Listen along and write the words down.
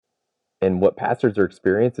And what pastors are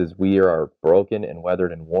experiencing is we are broken and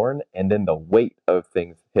weathered and worn, and then the weight of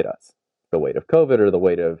things hit us, the weight of COVID or the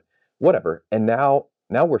weight of whatever. And now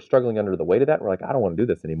we're struggling under the weight of that. And we're like, I don't want to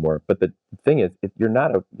do this anymore. But the thing is, you're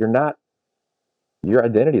not your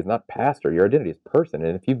identity is not pastor. Your identity is person.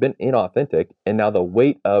 And if you've been inauthentic, and now the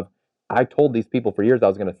weight of I told these people for years I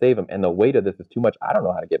was going to save them, and the weight of this is too much. I don't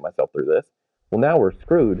know how to get myself through this. Well, now we're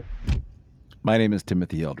screwed. My name is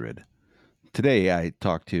Timothy Eldred. Today I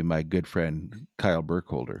talked to my good friend Kyle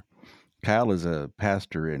Burkholder. Kyle is a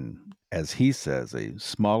pastor in, as he says, a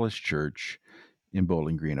smallest church in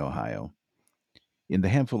Bowling Green, Ohio. In the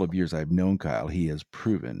handful of years I've known Kyle, he has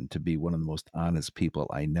proven to be one of the most honest people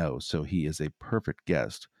I know, so he is a perfect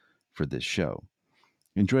guest for this show.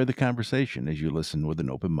 Enjoy the conversation as you listen with an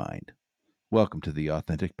open mind. Welcome to the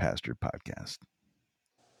Authentic Pastor Podcast.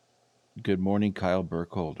 Good morning, Kyle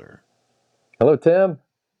Burkholder. Hello, Tim.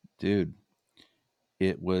 Dude,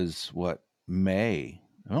 it was May?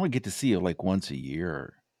 I only get to see you like once a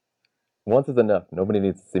year. Once is enough. Nobody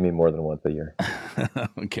needs to see me more than once a year.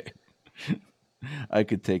 Okay. I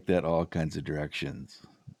could take that all kinds of directions.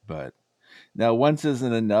 But now once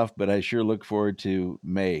isn't enough, but I sure look forward to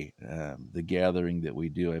May, the gathering that we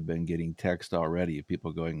do. I've been getting text already of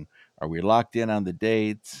people going, are we locked in on the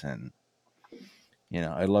dates? And,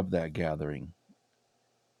 I love that gathering.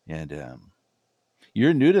 And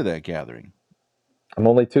you're new to that gathering. I'm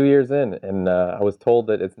only 2 years in, and I was told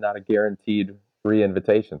that it's not a guaranteed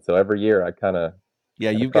re-invitation. So every year I kind of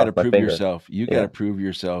You've got cross to my prove fingers. yourself. You got Yeah. to prove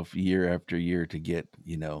yourself year after year to get,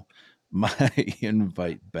 my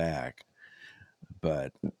invite back.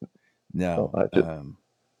 But So no, I just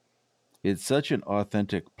it's such an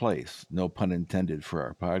authentic place. No pun intended for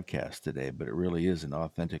our podcast today, but it really is an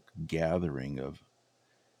authentic gathering of,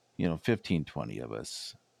 15, 20 of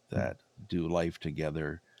us that do life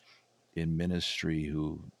together in ministry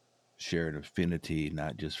who share an affinity,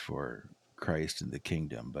 not just for Christ and the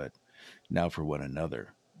kingdom, but now for one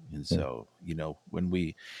another. And so, when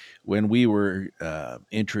we were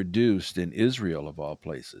introduced in Israel of all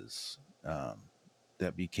places,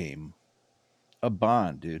 that became a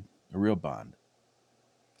bond, dude, a real bond.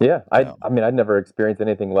 yeah. No. I mean, I'd never experienced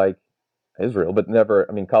anything like Israel, but never.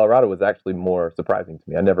 I mean, Colorado was actually more surprising to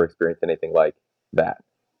me. I never experienced anything like that,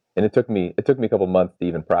 and it took me a couple months to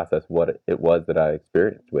even process what it was that I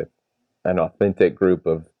experienced with an authentic group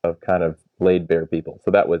of kind of laid bare people. So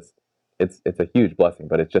that was it's a huge blessing,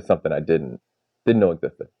 but it's just something I didn't know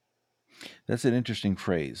existed. That's an interesting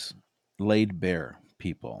phrase. Laid bare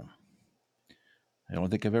people. I don't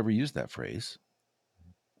think I've ever used that phrase.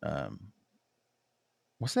 Um,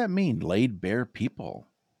 what's that mean? Laid bare people.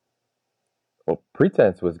 Well,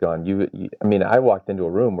 pretense was gone. I mean, I walked into a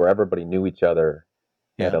room where everybody knew each other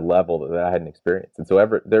at Yeah. a level that I hadn't experienced, and so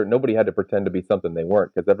nobody had to pretend to be something they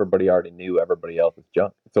weren't because everybody already knew everybody else's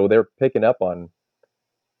junk. So they're picking up on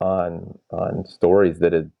stories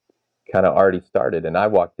that had kind of already started, and I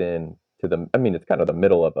walked in to the. I mean, it's kind of the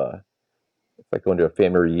middle of a. It's like going to a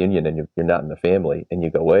family reunion and you're not in the family, and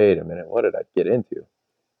you go, wait a minute, what did I get into?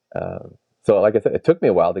 So, like I said, it took me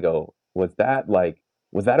a while to go. Was that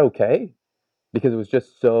okay? Because it was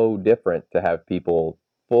just so different to have people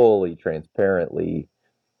fully transparently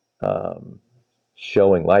um,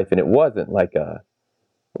 showing life, and it wasn't like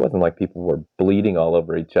people were bleeding all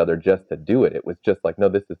over each other just to do it. It was just like, no,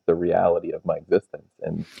 this is the reality of my existence,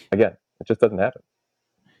 and again, it just doesn't happen.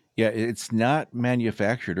 Yeah, it's not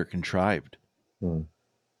manufactured or contrived. Hmm.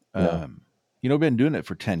 No. Um, I've been doing it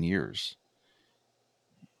for 10 years.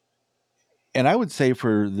 And I would say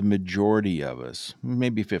for the majority of us,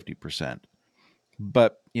 maybe 50%.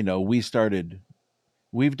 But,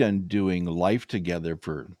 we've done doing life together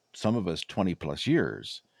for some of us 20 plus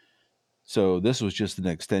years. So this was just an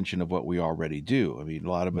extension of what we already do. I mean,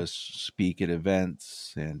 a lot of us speak at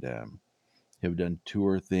events and have done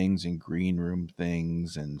tour things and green room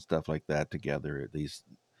things and stuff like that together at these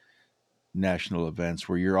national events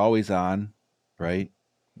where you're always on, right?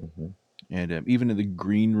 Mm-hmm. And even in the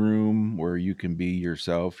green room where you can be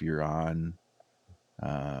yourself, you're on,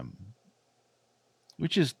 um,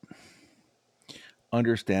 which is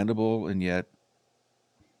understandable and yet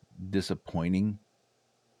disappointing,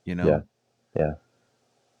 you Yeah. know, Yeah.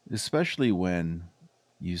 especially when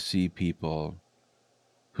you see people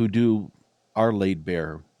who are laid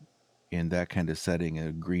bare in that kind of setting,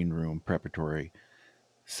 a green room preparatory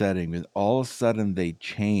setting, and all of a sudden they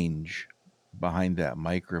change behind that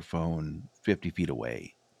microphone 50 feet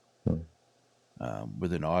away Hmm.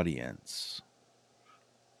 with an audience.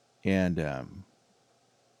 And I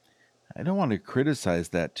don't want to criticize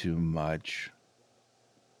that too much,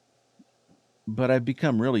 but I've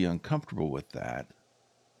become really uncomfortable with that.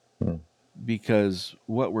 Hmm. because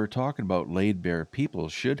what we're talking about, laid bare people,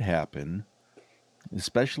 should happen,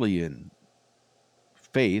 especially in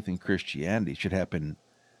faith and Christianity, should happen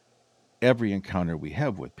every encounter we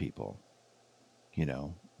have with people,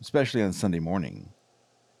 especially on Sunday morning.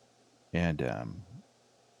 And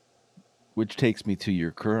which takes me to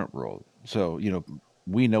your current role. So,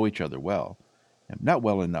 we know each other well, not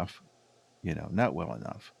well enough, not well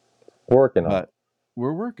enough, Working on it. but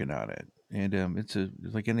we're working on it. And it's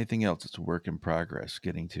like anything else, it's a work in progress,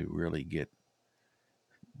 getting to really get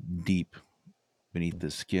deep beneath the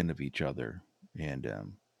skin of each other. And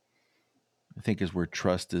I think as where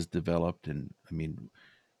trust is developed, and I mean,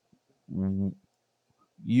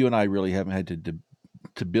 you and I really haven't had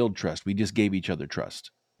to build trust. We just gave each other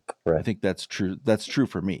trust. I Right. think that's true. That's true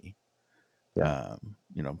for me. Yeah.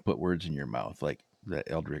 Put words in your mouth like that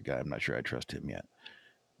Eldred guy. I'm not sure I trust him yet,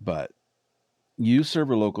 but you serve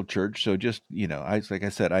a local church. So just, like I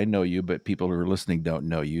said, I know you, but people who are listening don't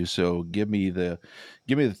know you. So give me the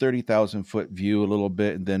 30,000 foot view a little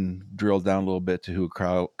bit, and then drill down a little bit to who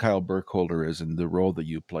Kyle Burkholder is and the role that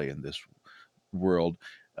you play in this world.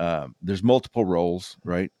 There's multiple roles,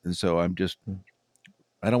 right? And so I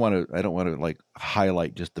don't want to like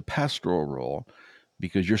highlight just the pastoral role,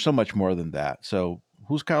 because you're so much more than that. So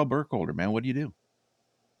who's Kyle Burkholder, man? What do you do?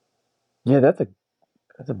 Yeah, that's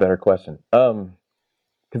a better question.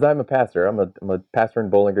 Because I'm a pastor. I'm a pastor in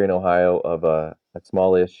Bowling Green, Ohio, of a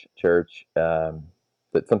smallish church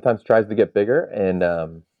that sometimes tries to get bigger, and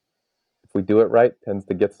if we do it right, tends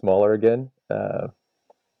to get smaller again.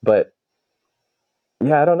 But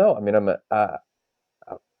yeah, I don't know. I mean, I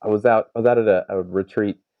was out at a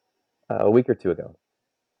retreat a week or two ago,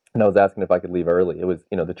 and I was asking if I could leave early. It was,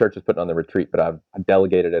 the church is putting on the retreat, but I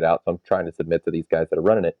delegated it out, so I'm trying to submit to these guys that are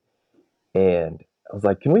running it. And I was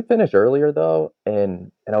like, "Can we finish earlier, though?"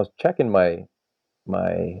 And I was checking my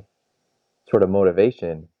sort of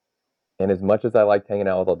motivation. And as much as I liked hanging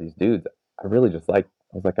out with all these dudes, I really just I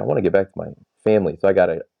was like, I want to get back to my family. So I got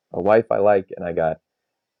a wife I like, and I got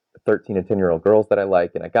 13 and 10-year-old girls that I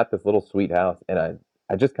like, and I got this little sweet house. And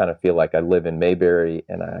I just kind of feel like I live in Mayberry,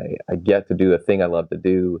 and I get to do the thing I love to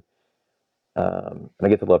do. And I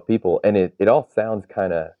get to love people. And it all sounds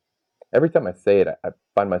kind of, every time I say it, I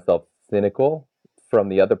find myself cynical from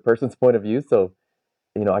the other person's point of view. So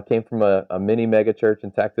I came from a mini mega church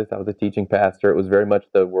in Texas. I was a teaching pastor. It was very much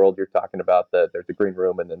the world you're talking about. There's a green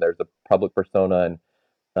room, and then there's a public persona,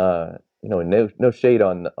 and no shade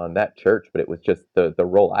on that church, but it was just the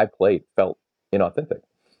role I played felt inauthentic.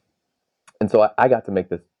 And so I got to make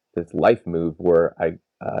this life move where I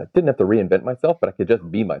didn't have to reinvent myself, but I could just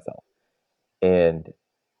be myself. And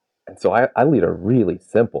so I lead a really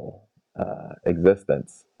simple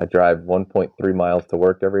existence. I drive 1.3 miles to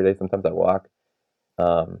work every day. Sometimes I walk.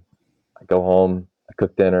 Um, I go home, I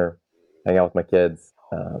cook dinner, hang out with my kids,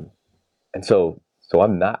 and so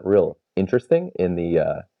I'm not real interesting in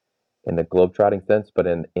the globetrotting sense, but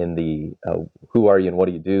in the who are you and what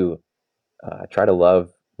do you do? I try to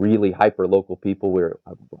love really hyper local people.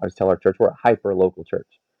 I always tell our church we're a hyper local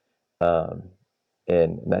church, um,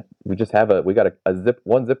 and that we got a zip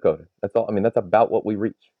code. That's all. I mean, that's about what we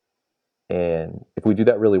reach, and if we do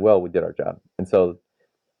that really well, we did our job. And so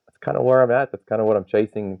that's kind of where I'm at. That's kind of what I'm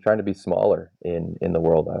chasing, trying to be smaller in the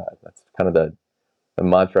world. That's kind of the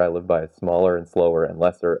mantra I live by: is smaller and slower and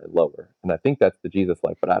lesser and lower. And I think that's the Jesus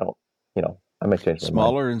life, but I don't, I might change my mind.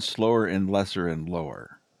 Smaller and slower and lesser and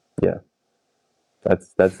lower. Yeah.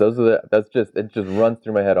 That's just, it just runs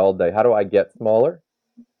through my head all day. How do I get smaller?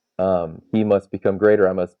 He must become greater.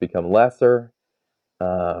 I must become lesser.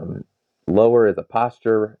 Um, Lower is a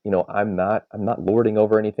posture. I'm not lording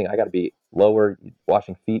over anything. I got to be lower,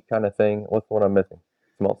 washing feet kind of thing. What's the one I'm missing?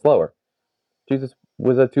 Small, slower. Jesus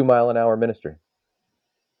was a 2 mile an hour ministry.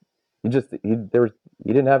 He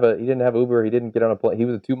didn't have Uber. He didn't get on a plane. He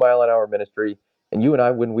was a 2 mile an hour ministry. And you and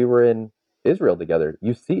I, when we were in Israel together,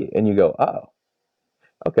 you see it and you go, oh,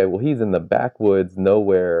 okay, well, he's in the backwoods,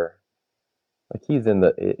 nowhere. Like he's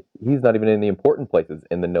not even in the important places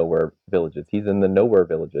in the nowhere villages. He's in the nowhere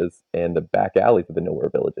villages and the back alleys of the nowhere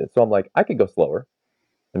villages. So I'm like, I could go slower,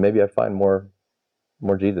 and maybe I find more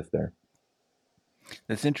Jesus there.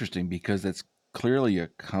 That's interesting because that's clearly a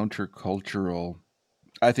countercultural.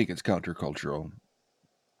 I think it's countercultural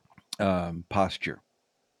posture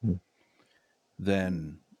Hmm.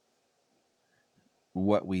 than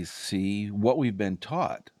what we see, what we've been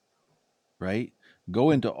taught. Right? Go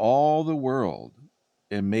into all the world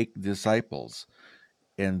and make disciples,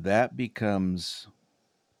 and that becomes.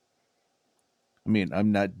 I mean,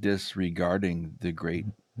 I'm not disregarding the great,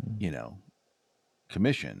 you know,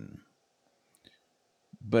 commission,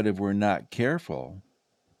 but if we're not careful,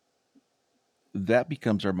 that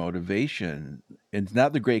becomes our motivation. And it's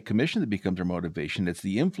not the Great Commission that becomes our motivation, it's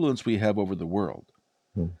the influence we have over the world.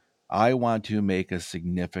 Mm. I want to make a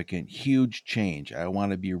significant, huge change. I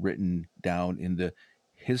want to be written down in the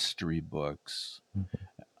history books.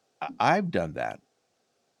 I've done that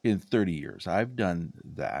in 30 years. I've done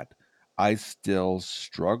that. I still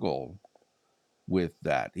struggle with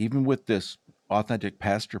that. Even with this authentic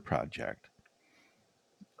pastor project,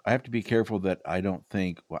 I have to be careful that I don't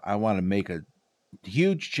think, well, I want to make a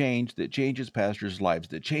huge change that changes pastors' lives,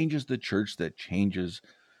 that changes the church, that changes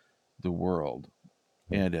the world.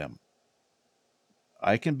 And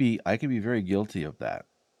I can be very guilty of that.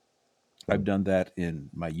 I've Mm. done that in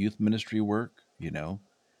my youth ministry work.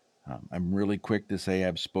 I'm really quick to say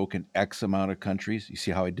I've spoken X amount of countries. You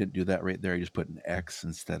see how I didn't do that right there? I just put an X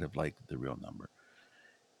instead of like the real number.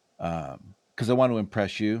 Because I want to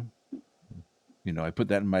impress you. I put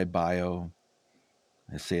that in my bio.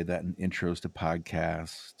 I say that in intros to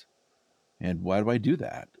podcasts. And why do I do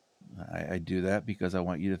that? I do that because I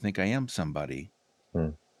want you to think I am somebody.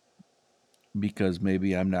 Mm. Because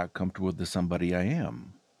maybe I'm not comfortable with the somebody I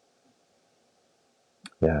am.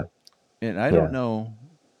 Yeah. And I don't Yeah. know.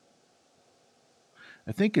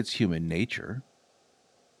 I think it's human nature.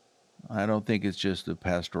 I don't think it's just a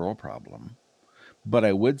pastoral problem. But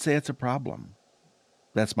I would say it's a problem.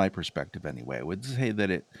 That's my perspective anyway. I would say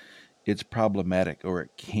that it's problematic, or it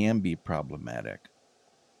can be problematic,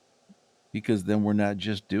 because then we're not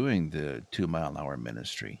just doing the 2 mile an hour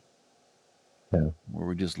ministry Yeah. where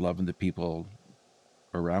we're just loving the people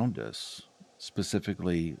around us,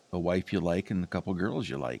 specifically a wife you like and a couple girls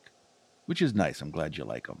you like, which is nice. I'm glad you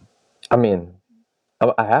like them. I mean,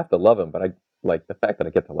 I have to love him, but I like the fact that I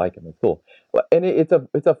get to like him. It's cool. And it's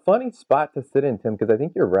a funny spot to sit in, Tim, because I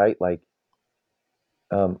think you're right. Like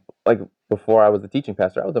before I was a teaching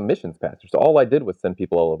pastor, I was a missions pastor. So all I did was send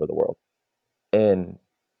people all over the world, and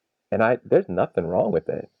I there's nothing wrong with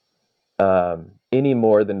it, any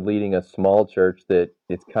more than leading a small church that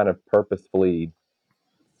is kind of purposefully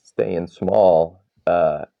staying small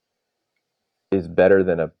is better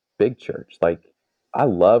than a big church. Like I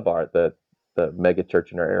love the mega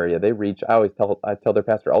church in our area. They reach. I tell their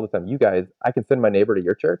pastor all the time, you guys, I can send my neighbor to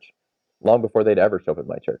your church long before they'd ever show up at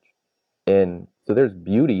my church. And so there's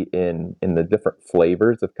beauty in the different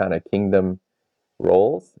flavors of kind of kingdom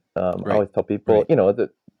roles. I Right, always tell people, right.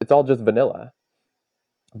 it's all just vanilla,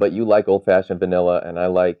 but you like old fashioned vanilla, and I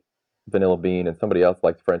like vanilla bean, and somebody else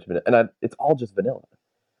likes French vanilla, and it's all just vanilla.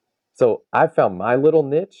 So I found my little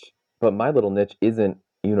niche, but my little niche isn't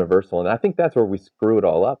universal, and I think that's where we screw it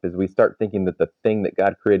all up. Is we start thinking that the thing that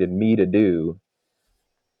God created me to do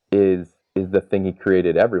is the thing He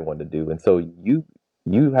created everyone to do, and so you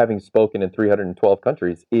having spoken in 312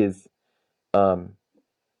 countries is um,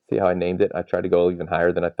 see how I named it? I tried to go even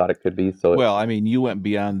higher than I thought it could be. So Well, I mean, you went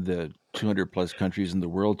beyond the 200 plus countries in the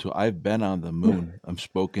world to I've been on the moon. I've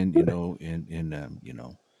spoken, in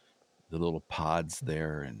the little pods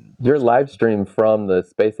there, and your so live stream from the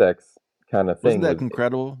SpaceX kind of wasn't thing that was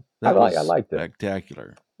incredible? I That like I was liked it.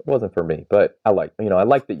 spectacular. It wasn't for me, but I like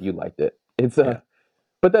that you liked it. It's Yeah.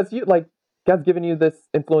 but that's you like God's given you this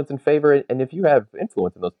influence and favor, and if you have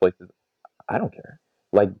influence in those places, I don't care.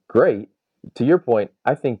 Like great. To your point,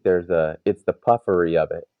 I think it's the puffery of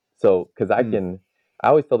it. So because Mm. I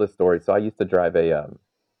always tell this story. So I used to drive a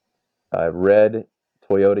red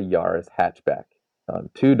Toyota Yaris hatchback,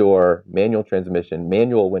 2-door, manual transmission,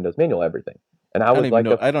 manual windows, manual everything. And I I don't was even like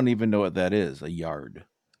know. I don't even know what that is. A yard.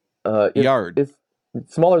 Yard. it's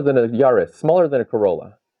smaller than a Yaris, smaller than a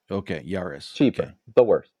Corolla, Okay. Yaris. cheaper, Okay. the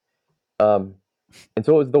worst. Um, and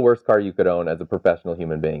so it was the worst car you could own as a professional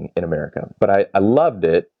human being in America. But I loved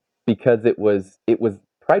it because it was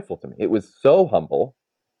prideful to me. It was so humble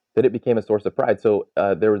that it became a source of pride. So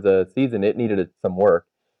there was a season it needed some work,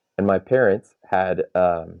 and my parents had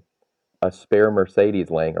a spare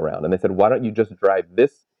Mercedes laying around, and they said, "Why don't you just drive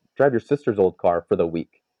your sister's old car for the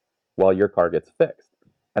week while your car gets fixed?"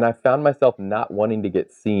 And I found myself not wanting to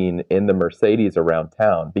get seen in the Mercedes around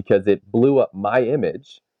town because it blew up my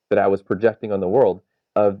image that I was projecting on the world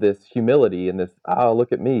of this humility and this, oh,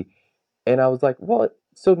 look at me. And I was like, well,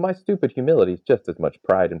 so my stupid humility is just as much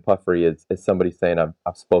pride and puffery as somebody saying I've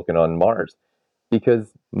spoken on Mars,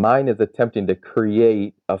 because mine is attempting to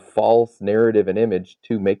create a false narrative and image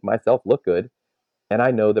to make myself look good. And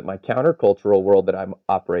I know that my countercultural world that I'm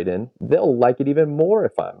operate in, they'll like it even more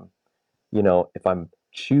if I'm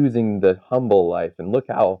choosing the humble life. And look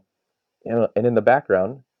how, and in the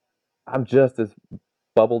background, I'm just as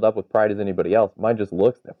bubbled up with pride as anybody else. Mine just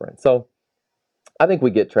looks different. So I think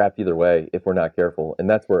we get trapped either way if we're not careful. And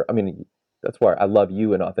that's where I love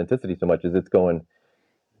you and authenticity so much, is it's going,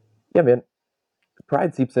 yeah, man,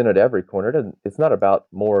 pride seeps in at every corner. It's not about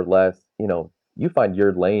more or less, you find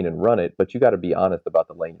your lane and run it, but you got to be honest about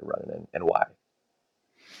the lane you're running in and why.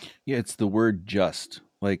 Yeah, it's the word just.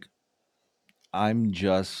 Like, I'm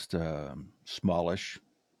just smallish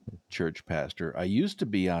church pastor. I used to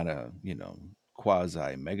be on a,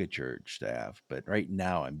 quasi megachurch staff, but right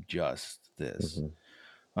now I'm just this. Hmm.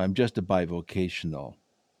 I'm just a bivocational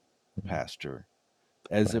pastor,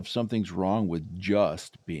 as Right. if something's wrong with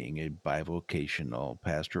just being a bivocational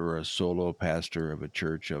pastor or a solo pastor of a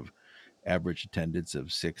church of average attendance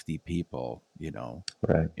of 60 people,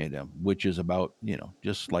 Right. which is about,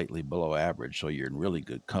 just slightly below average. So you're in really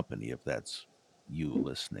good company if that's you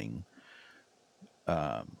listening.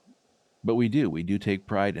 Um, but we do take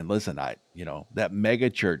pride in, listen, that mega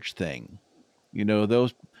church thing,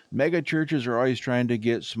 those mega churches are always trying to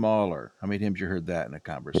get smaller. How many times you heard that in a Yeah.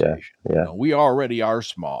 conversation? Yeah. We already are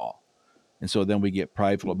small. And so then we get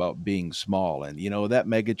prideful about being small. And, that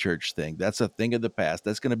mega church thing, that's a thing of the past.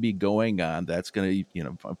 That's going to be going on. That's going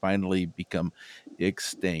to, finally become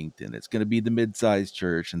extinct. And it's going to be the mid-sized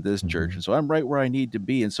church and this church. Hmm. And so I'm right where I need to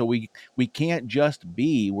be. And so we can't just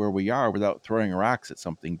be where we are without throwing rocks at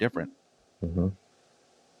something different, Hmm.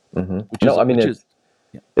 Hmm. which No, is, I mean, which is,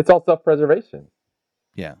 yeah, it's all self-preservation,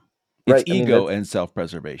 yeah. It's right? I mean, ego that's and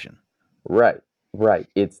self-preservation. right. Right.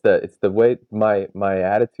 It's the way my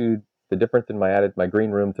attitude, the difference in my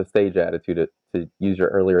green room to stage attitude, to use your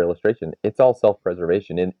earlier illustration. It's all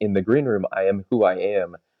self-preservation. In the green room, I am who I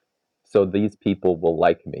am, so these people will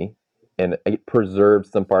like me, and it preserves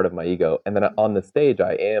some part of my ego. And then on the stage,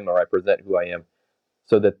 I am, or I present who I am,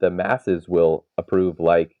 so that the masses will approve,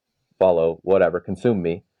 like, follow, whatever, consume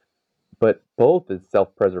me. But both is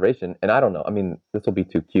self-preservation. And I don't know. I mean, this will be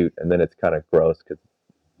too cute, and then it's kind of gross because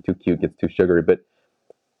too cute gets too sugary. But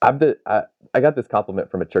I got this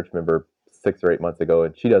compliment from a church member 6 or 8 months ago,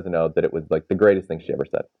 and she doesn't know that it was like the greatest thing she ever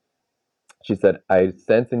said. She said, "I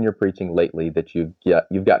sense in your preaching lately that you've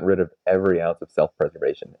gotten rid of every ounce of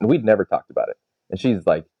self-preservation." And we'd never talked about it. And she's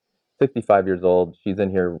like 65 years old. She's in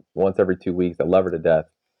here once every 2 weeks. I love her to death.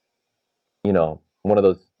 One of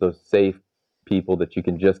those safe people that you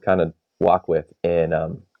can just kind of walk with. And I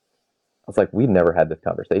was like, we've never had this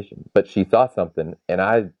conversation, but she saw something,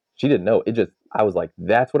 and she didn't know. I was like,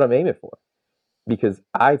 that's what I'm aiming for, because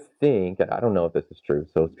I think, and I don't know if this is true,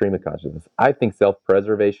 so stream of consciousness. I think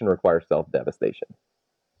self-preservation requires self-devastation.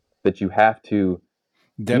 That you have to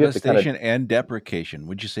kind of, Devastation and deprecation.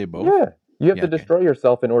 Would you say both? yeah, you have Yeah. to Okay. destroy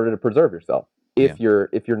yourself in order to preserve yourself. Yeah.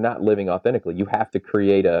 If you're not living authentically, you have to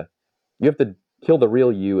kill the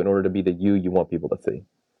real you in order to be the you want people to see.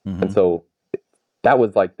 And Hmm. so that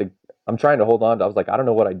was like I'm trying to hold on to. I was like, I don't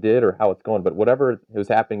know what I did or how it's going, but whatever was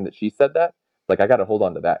happening that she said that, like, I got to hold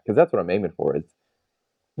on to that, because that's what I'm aiming for, is,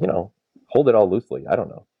 you know, hold it all loosely. I don't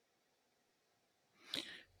know.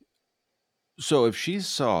 So if she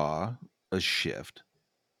saw a shift,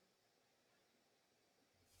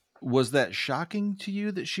 was that shocking to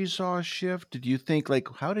you that she saw a shift? Did you think, like,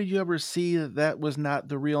 how did you ever see that that was not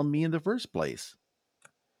the real me in the first place?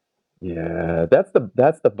 Yeah, that's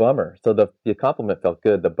the bummer. So the compliment felt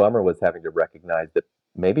good. The bummer was having to recognize that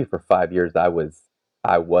maybe for 5 years I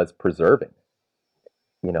was preserving.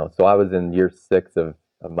 So I was in year six of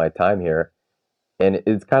my time here, and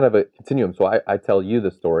it's kind of a continuum. So I tell you the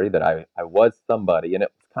story that I was somebody, and it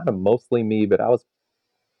was kind of mostly me, but I was,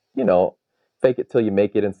 you know, fake it till you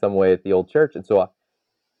make it in some way at the old church. And so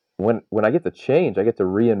when I get to change, I get to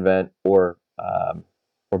reinvent, or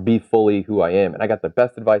be fully who I am. And I got the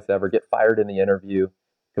best advice ever: get fired in the interview,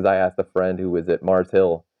 because I asked a friend who was at Mars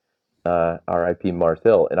Hill, R.I.P. Mars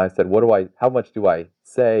Hill, and I said, how much do I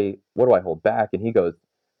say? What do I hold back? And he goes,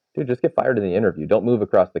 dude, just get fired in the interview. Don't move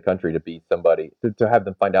across the country to be somebody, to have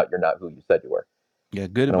them find out you're not who you said you were. Yeah,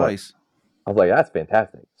 good And advice. I was like, that's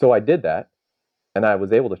fantastic. So I did that, and I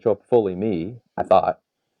was able to show up fully me, I thought.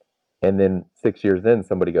 And then 6 years in,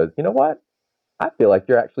 somebody goes, you know what? I feel like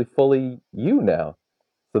you're actually fully you now.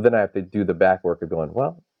 So then I have to do the back work of going,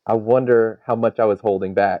 well, I wonder how much I was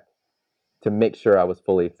holding back to make sure I was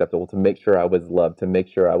fully acceptable, to make sure I was loved, to make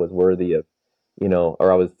sure I was worthy of,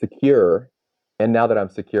 or I was secure. And now that I'm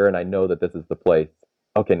secure and I know that this is the place,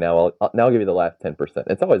 okay, now I'll give you the last 10%.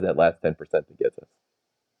 It's always that last 10% that gets us.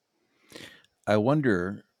 I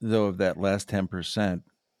wonder, though, if that last 10%,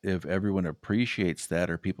 if everyone appreciates that,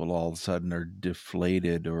 or people all of a sudden are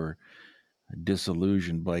deflated or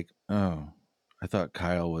disillusioned, like, oh, I thought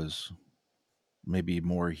Kyle was maybe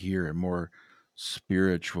more here and more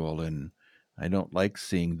spiritual, and I don't like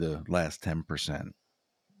seeing the last 10%.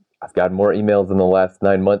 I've gotten more emails in the last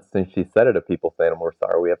 9 months since she said it, of people saying, we're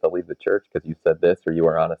sorry we have to leave the church because you said this or you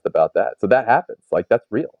were honest about that. So that happens. Like, that's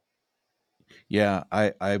real. Yeah,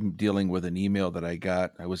 I'm dealing with an email that I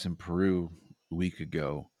got. I was in Peru a week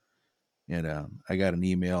ago, and I got an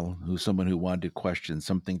email who someone who wanted to question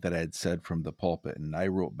something that I had said from the pulpit, and I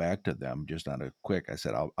wrote back to them just on a quick. I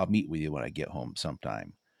said, I'll meet with you when I get home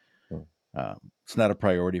sometime. Mm, It's not a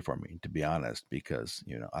priority for me, to be honest, because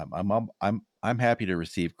I'm happy to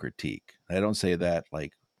receive critique. I don't say that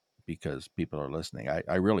like because people are listening.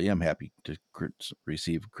 I really am happy to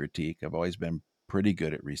receive critique. I've always been pretty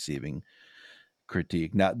good at receiving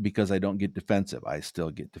critique, not because I don't get defensive. I still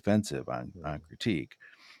get defensive on mm, critique,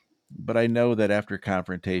 but I know that after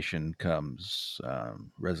confrontation comes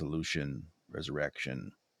resolution,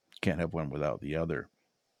 resurrection. Can't have one without the other.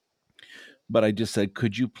 But I just said,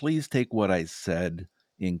 could you please take what I said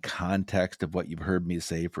in context of what you've heard me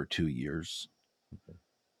say for 2 years?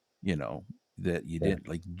 You know, that you yeah, didn't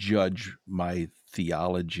like judge my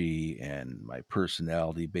theology and my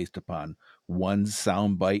personality based upon one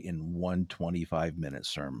soundbite in one 25-minute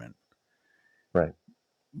sermon. right.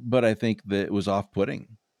 But I think that it was off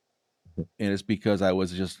putting. And it's because I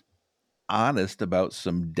was just honest about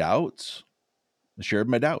some doubts. I shared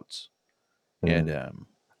my doubts. And Mm,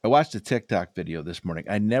 I watched a TikTok video this morning.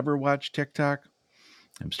 I never watched TikTok.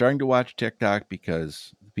 I'm starting to watch TikTok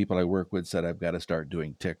because the people I work with said I've got to start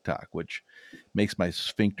doing TikTok, which makes my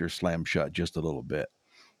sphincter slam shut just a little bit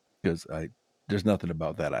because I there's nothing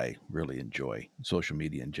about that I really enjoy. Social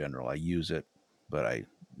media in general, I use it, but I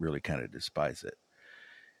really kind of despise it.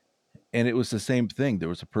 And it was the same thing. There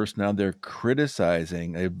was a person on there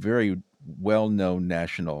criticizing a very well-known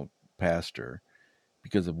national pastor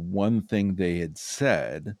because of one thing they had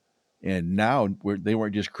said. And now they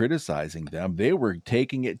weren't just criticizing them, they were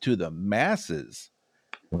taking it to the masses.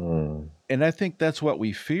 mm. And I think that's what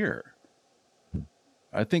we fear.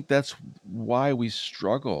 I think that's why we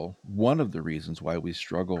struggle. One of the reasons why we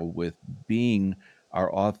struggle with being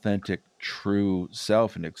our authentic, true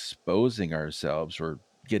self and exposing ourselves or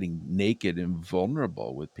getting naked and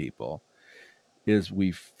vulnerable with people is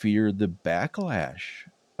we fear the backlash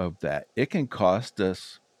of that. It can cost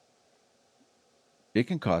us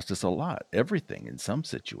a lot, everything in some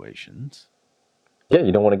situations. Yeah,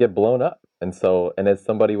 you don't want to get blown up. And so, and as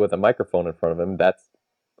somebody with a microphone in front of him, that's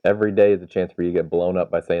every day is a chance for you to get blown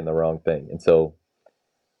up by saying the wrong thing. And so,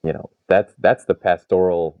 that's the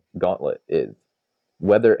pastoral gauntlet is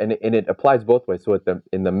whether, and it applies both ways. So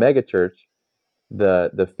in the mega church,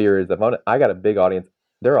 the fear is if I got a big audience,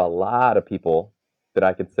 there are a lot of people that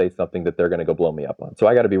I could say something that they're going to go blow me up on. So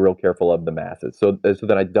I got to be real careful of the masses. So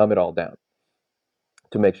then I dumb it all down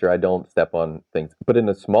to make sure I don't step on things. But in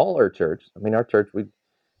a smaller church, I mean, our church, we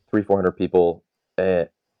 300-400 people, and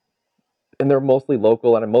they're mostly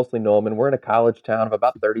local, and I mostly know them. And we're in a college town of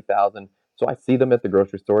about 30,000, so I see them at the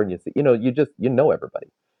grocery store, and you know everybody.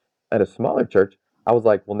 At a smaller church, I was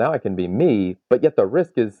like, well, now I can be me, but yet the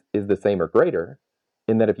risk is the same or greater,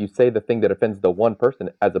 in that if you say the thing that offends the one person,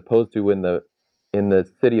 as opposed to in the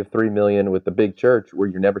city of 3 million with the big church where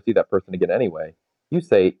you never see that person again anyway, you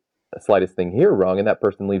say the slightest thing here wrong, and that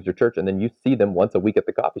person leaves your church, and then you see them once a week at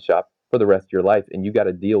the coffee shop for the rest of your life, and you got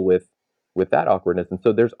to deal with that awkwardness. And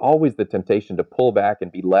so there's always the temptation to pull back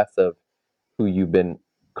and be less of who you've been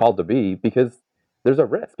called to be, because there's a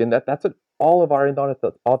risk, and that's what all of our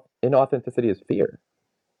inauthenticity is, fear.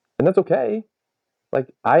 And that's okay.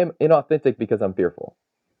 Like, I am inauthentic because I'm fearful,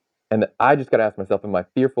 and I just got to ask myself, am I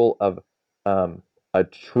fearful of um, a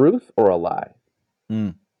truth or a lie?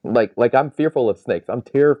 Mm. Like I'm fearful of snakes. I'm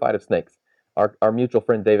terrified of snakes. Our mutual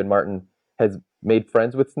friend David Martin has made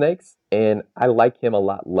friends with snakes, and I like him a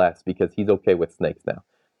lot less because he's okay with snakes now.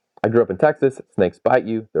 I grew up in Texas. Snakes bite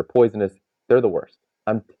you. They're poisonous. They're the worst.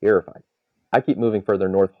 I'm terrified. I keep moving further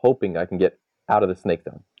north, hoping I can get out of the snake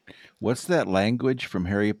zone. What's that language from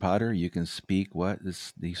Harry Potter? You can speak what?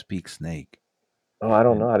 You speak snake. Oh, I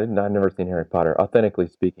don't And know. I've never seen Harry Potter. Authentically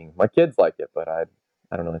speaking, my kids like it, but I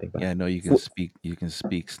don't know anything about yeah, it. I know you can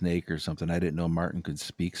speak snake or something. I didn't know Martin could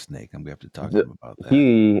speak snake. I'm gonna have to talk to him about that.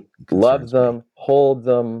 He It loves concerns me. them, holds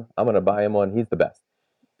them. I'm gonna buy him one. He's the best.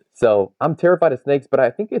 So I'm terrified of snakes, but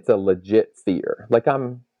I think it's a legit fear.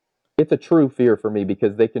 It's a true fear for me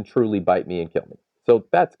because they can truly bite me and kill me. So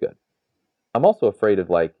that's good. I'm also afraid of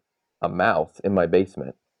like a mouse in my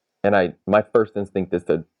basement, and my first instinct is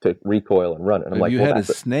to recoil and run. And I'm If like, you well, had a that's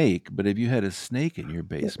a snake, but if you had a snake in your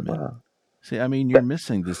basement, wow. see, I mean, you're But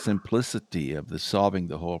missing the simplicity of the solving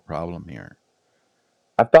the whole problem here.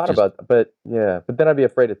 I've thought Just about, but yeah, but then I'd be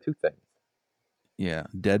afraid of two things. yeah,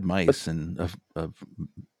 dead But mice and a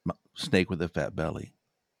snake with a fat belly.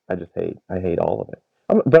 I hate all of it.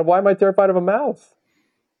 But why am I terrified of a mouse?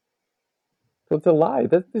 So it's a lie.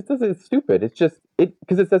 It's stupid. It's just it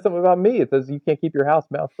because it says something about me. It says you can't keep your house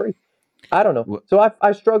mouse free. I don't know. Well, So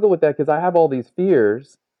I struggle with that because I have all these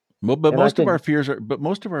fears, but and I most of our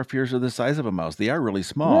can, fears are the size of a mouse. They are really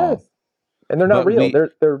small, yes, and they're not but real.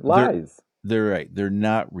 They're they're lies. they're right. They're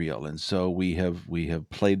not real, and so we have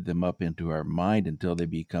played them up into our mind until they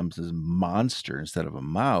becomes this monster instead of a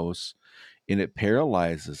mouse, and it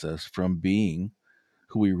paralyzes us from being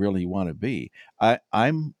who we really want to be.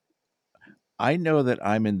 I know that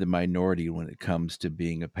I'm in the minority when it comes to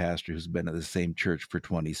being a pastor who's been at the same church for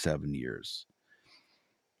 27 years.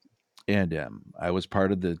 And I was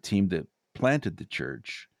part of the team that planted the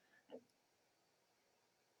church.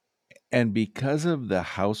 And because of the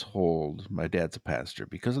household, my dad's a pastor,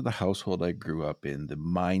 because of the household I grew up in, the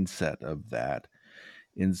mindset of that,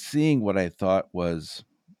 in seeing what I thought was,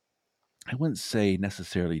 I wouldn't say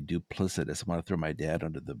necessarily duplicitous. I want to throw my dad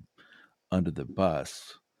under the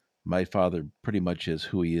bus. My father pretty much is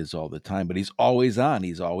who he is all the time, but he's always on.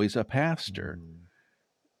 He's always a pastor. Mm,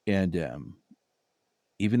 And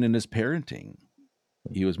even in his parenting,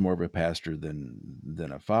 he was more of a pastor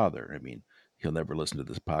than a father. I mean, he'll never listen to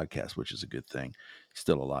this podcast, which is a good thing. He's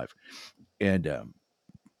still alive. And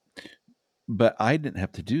but I didn't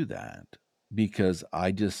have to do that because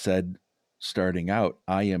I just said starting out,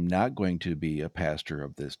 I am not going to be a pastor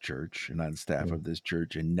of this church and on staff mm, of this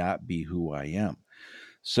church and not be who I am.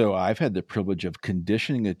 So I've had the privilege of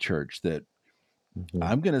conditioning a church that mhm,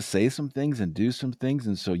 I'm going to say some things and do some things.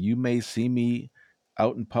 And so you may see me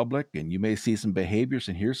out in public and you may see some behaviors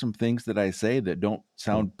and hear some things that I say that don't mm,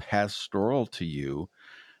 sound pastoral to you,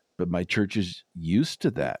 but my church is used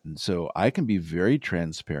to that. And so I can be very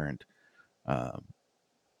transparent um,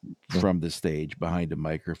 mm. from the stage behind a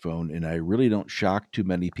microphone. And I really don't shock too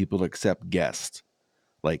many people except guests.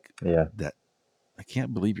 Like Yeah. that, I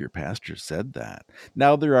can't believe your pastor said that.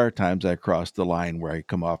 Now, there are times I cross the line where I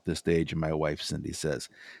come off the stage and my wife, Cindy, says,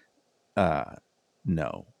 uh,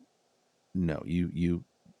 no, no, you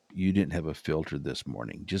didn't have a filter this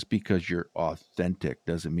morning. Just because you're authentic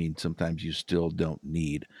doesn't mean sometimes you still don't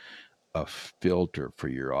need a filter for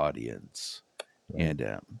your audience. Right.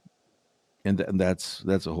 And that's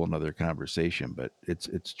a whole nother conversation, but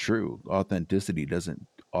it's true. Authenticity doesn't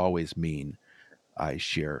always mean I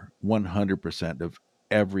share 100% of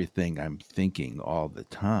everything I'm thinking all the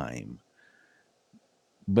time,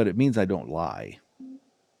 but it means I don't lie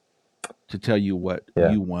to tell you what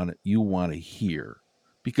Yeah. you want to hear.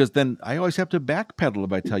 Because then I always have to backpedal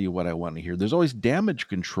if I tell you what I want to hear. There's always damage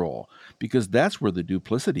control because that's where the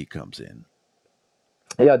duplicity comes in.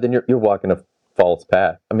 Yeah. Then you're walking a false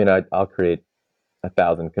path. I mean, I'll create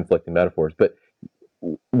 1,000 conflicting metaphors, but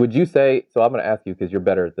would you say? So I'm going to ask you because you're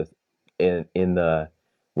better at this. In the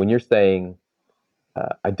when you're saying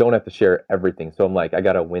I don't have to share everything. So I'm like, I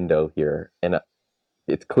got a window here, and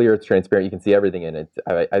it's clear, it's transparent. You can see everything in it.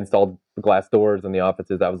 I installed glass doors in the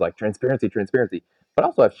offices. I was like, transparency, transparency. But I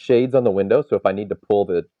also have shades on the window, so if I need to pull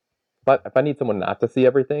the, but if I need someone not to see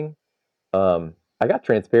everything, I got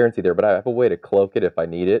transparency there. But I have a way to cloak it if I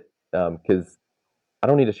need it, because I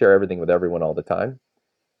don't need to share everything with everyone all the time.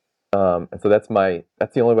 And so that's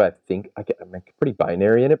the only way I think I'm like pretty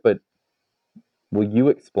binary in it. But will you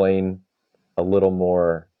explain a little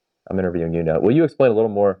more? I'm interviewing you now. Will you explain a little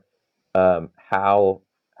more how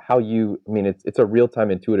you? I mean, it's a real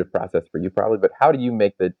time intuitive process for you probably, but how do you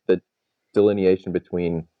make the delineation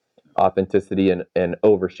between authenticity and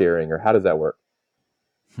oversharing, or how does that work?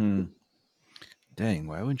 Hmm. Dang,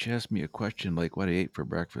 why wouldn't you ask me a question like what I ate for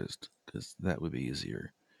breakfast? Because that would be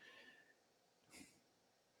easier.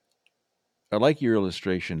 I like your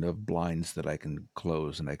illustration of blinds that I can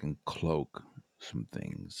close and I can cloak some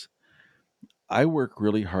things. I work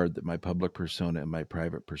really hard that my public persona and my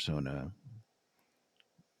private persona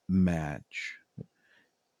match.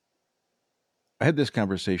 I had this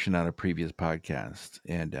conversation on a previous podcast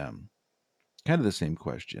and kind of the same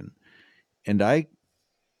question. And I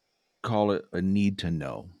call it a need to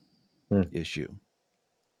know Hmm. issue.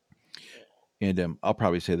 And I'll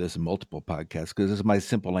probably say this in multiple podcasts because this is my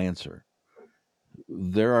simple answer.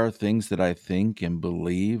 There are things that I think and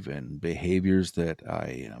believe and behaviors that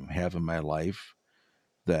I have in my life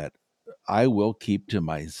that I will keep to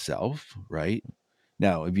myself, right?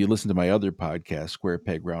 Now, if you listen to my other podcast, Square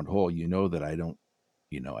Peg Round Hole, you know that I don't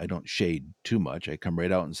shade too much. I come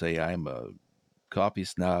right out and say I'm a coffee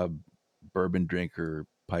snob, bourbon drinker,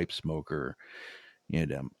 pipe smoker,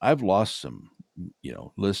 and I've lost some,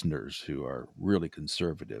 listeners who are really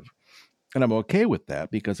conservative, and I'm okay with that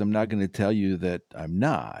because I'm not going to tell you that I'm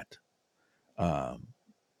not. Um,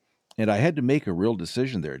 and I had to make a real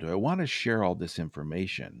decision there. Do I want to share all this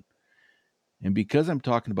information? And because I'm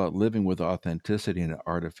talking about living with authenticity in an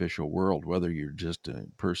artificial world, whether you're just a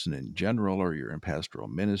person in general or you're in pastoral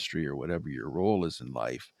ministry or whatever your role is in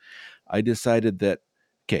life, I decided that,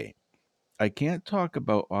 okay, I can't talk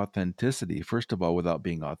about authenticity, first of all, without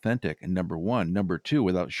being authentic. And number one. Number two,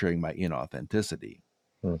 without sharing my inauthenticity.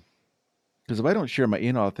 Hmm. Because if I don't share my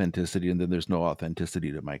inauthenticity, and then there's no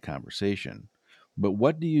authenticity to my conversation. But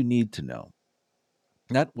what do you need to know?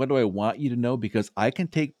 Not what do I want you to know, because I can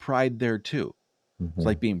take pride there too. It's Hmm.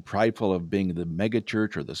 like being prideful of being the mega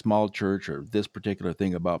church or the small church or this particular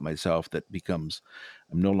thing about myself that becomes,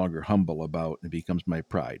 I'm no longer humble about, and it becomes my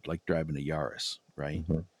pride, like driving a Yaris, right?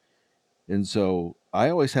 Hmm. And so I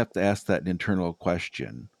always have to ask that internal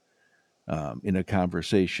question in a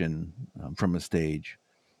conversation from a stage.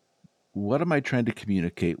 What am I trying to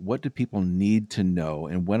communicate? What do people need to know?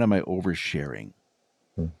 And when am I oversharing?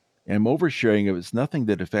 Hmm. And I'm oversharing if it's nothing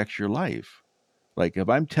that affects your life. Like if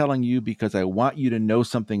I'm telling you because I want you to know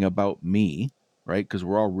something about me, right? Because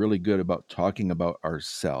we're all really good about talking about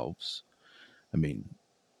ourselves. I mean,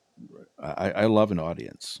 I love an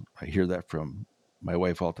audience. I hear that from my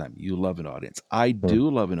wife all the time. You love an audience. I Hmm. do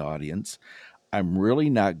love an audience. I'm really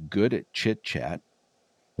not good at chit chat.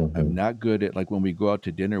 I'm Hmm. not good at, like, when we go out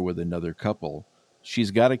to dinner with another couple,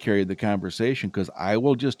 she's got to carry the conversation because I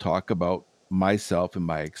will just talk about myself and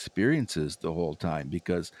my experiences the whole time,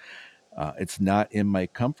 because it's not in my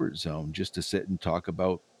comfort zone just to sit and talk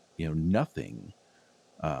about, nothing.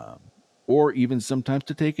 Um, or even sometimes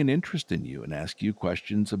to take an interest in you and ask you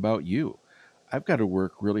questions about you. I've got to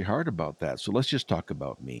work really hard about that. So let's just talk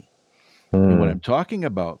about me. And when I'm Hmm. talking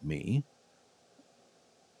about me,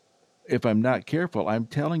 if I'm not careful, I'm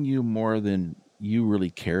telling you more than you really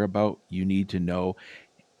care about, you need to know.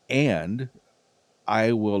 And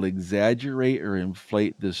I will exaggerate or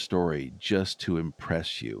inflate this story just to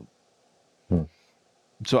impress you. Hmm.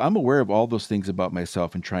 So I'm aware of all those things about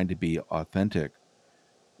myself and trying to be authentic.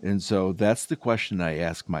 And so that's the question I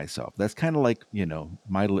ask myself. That's kind of like,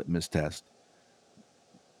 my litmus test.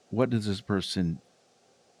 What does this person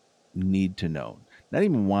need to know? Not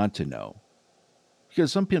even want to know.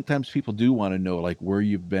 Because sometimes people do want to know, like, where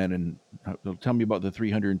you've been, and tell me about the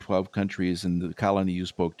 312 countries and the colony you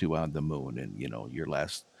spoke to on the moon, and your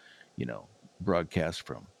last you know broadcast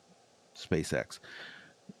from SpaceX.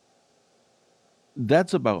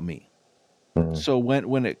 That's about me. Hmm. So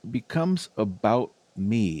when it becomes about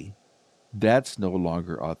me, that's no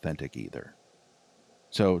longer authentic either.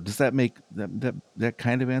 So does that make that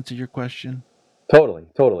kind of answer your question? Totally,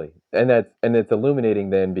 totally. And it's illuminating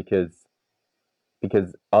then because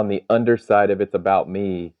on the underside of it's about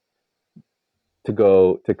me, to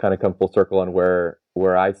go to kind of come full circle on where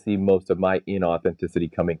I see most of my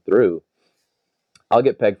inauthenticity coming through. I'll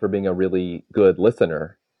get pegged for being a really good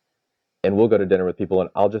listener, and we'll go to dinner with people and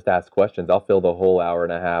I'll just ask questions. I'll fill the whole hour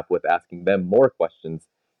and a half with asking them more questions.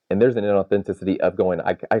 And there's an inauthenticity of going,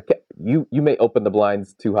 you may open the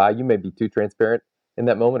blinds too high. You may be too transparent in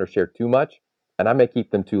that moment or share too much. And I may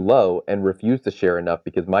keep them too low and refuse to share enough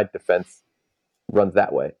because my defense runs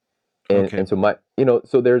that way. And Okay. so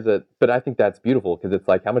so but I think that's beautiful because it's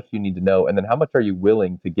like, how much do you need to know? And then how much are you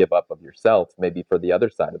willing to give up of yourself, maybe for the other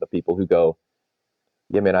side of the people who go,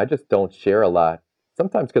 yeah, man, I just don't share a lot.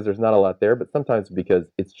 Sometimes because there's not a lot there, but sometimes because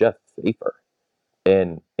it's just safer.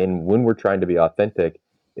 And when we're trying to be authentic,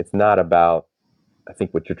 it's not about, I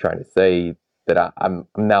think what you're trying to say that I'm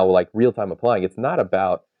now like real time applying. It's not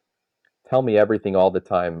about tell me everything all the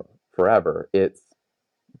time forever. It's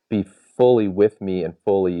be fully with me and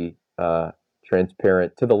fully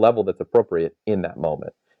transparent to the level that's appropriate in that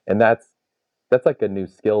moment. And that's like a new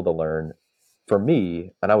skill to learn for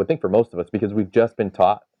me, and I would think for most of us, because we've just been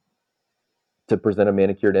taught to present a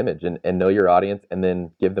manicured image and know your audience and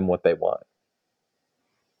then give them what they want.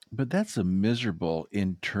 But that's a miserable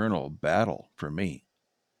internal battle for me.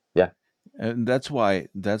 Yeah. And that's why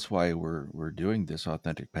we're doing this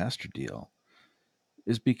authentic pastor deal,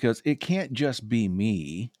 is because it can't just be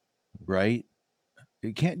me, right?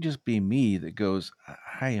 It can't just be me that goes,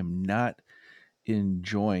 I am not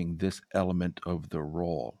enjoying this element of the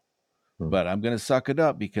role, Mm. but I'm going to suck it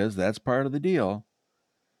up because that's part of the deal.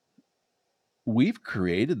 We've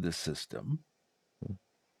created the system.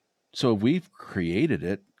 So if we've created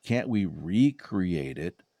it, can't we recreate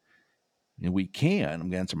it? And we can. I'm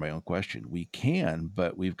going to answer my own question. We can,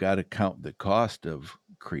 but we've got to count the cost of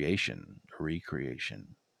creation,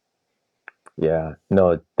 recreation. Yeah,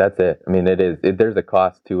 no, that's it. I mean, there's a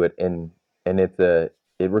cost to it, and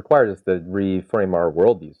it requires us to reframe our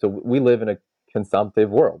worldview. So we live in a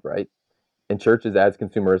consumptive world, right? And church is as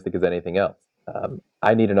consumeristic as anything else.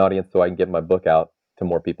 I need an audience so I can get my book out to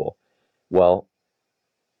more people. Well,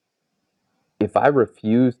 if I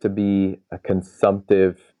refuse to be a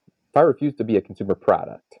consumptive, if I refuse to be a consumer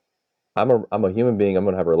product, I'm a human being. I'm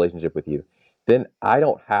going to have a relationship with you. Then I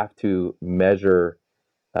don't have to measure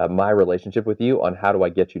my relationship with you on how do I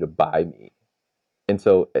get you to buy me. And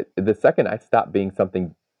so the second I stop being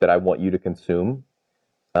something that I want you to consume,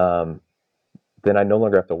 um, then I no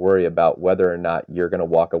longer have to worry about whether or not you're going to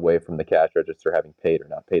walk away from the cash register having paid or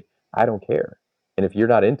not paid. I don't care. And if you're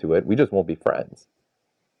not into it, we just won't be friends.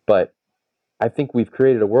 But I think we've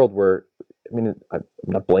created a world where, I mean, I'm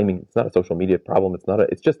not blaming, it's not a social media problem.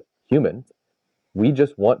 It's just humans. We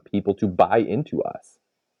just want people to buy into us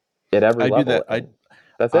at every I do level. that. I And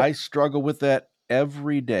that's I it. struggle with that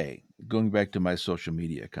every day. Going back to my social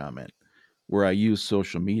media comment, where I use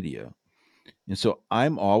social media, and so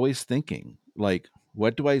I'm always thinking, like,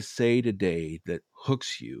 what do I say today that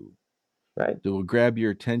hooks you, Right. that will grab your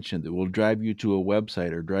attention, that will drive you to a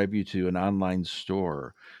website or drive you to an online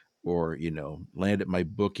store, or land at my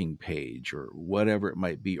booking page or whatever it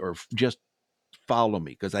might be, or just follow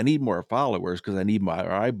me because I need more followers, because I need more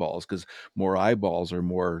eyeballs, because more eyeballs are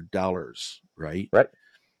more dollars, right? Right.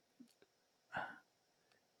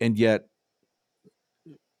 And yet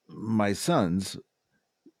my sons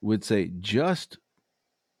would say, just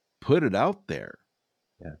put it out there.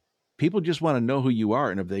 Yeah. People just want to know who you are.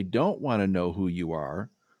 And if they don't want to know who you are,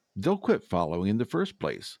 they'll quit following in the first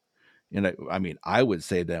place. And I mean, I would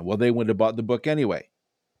say that, well, they wouldn't have bought the book anyway.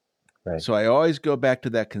 Right. So I always go back to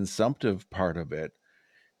that consumptive part of it,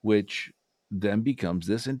 which then becomes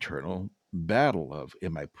this internal battle of,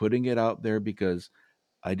 am I putting it out there because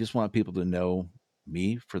I just want people to know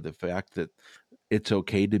me for the fact that it's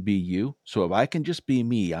okay to be you? So if I can just be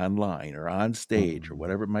me online or on stage or Mm.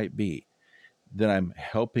 whatever it might be, then I'm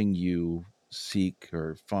helping you seek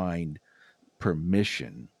or find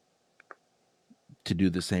permission to do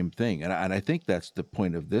the same thing. And I think that's the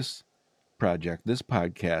point of this project, this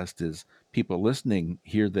podcast, is people listening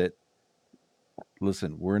hear that,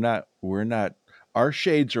 listen, we're not, our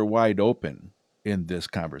shades are wide open in this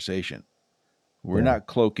conversation. We're Yeah. not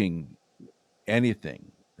cloaking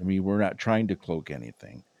anything. I mean, we're not trying to cloak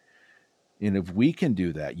anything. And if we can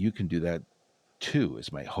do that, you can do that too,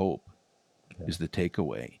 is my hope, Yeah. is the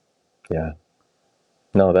takeaway. Yeah.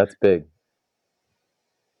 No, that's big.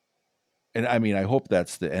 And I mean, I hope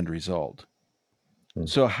that's the end result. Mm.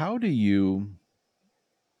 So how are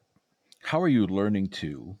you learning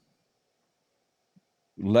to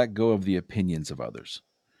let go of the opinions of others?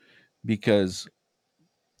 Because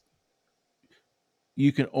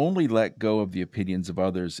you can only let go of the opinions of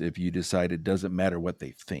others if you decide it doesn't matter what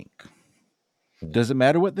they think. Mm. Does it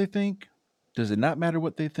matter what they think? Does it not matter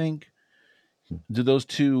what they think? Mm. Do those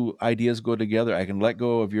two ideas go together? I can let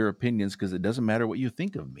go of your opinions because it doesn't matter what you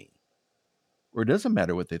think of me, or it doesn't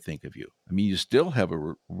matter what they think of you. I mean, you still have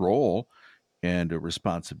a role and a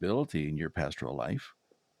responsibility in your pastoral life.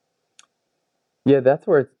 Yeah, that's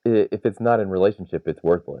where if it's not in relationship, it's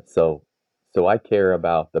worthless. So I care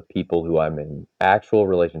about the people who I'm in actual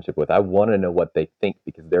relationship with. I want to know what they think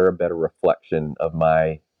because they're a better reflection of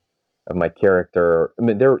my character. I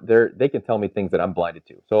mean, they can tell me things that I'm blinded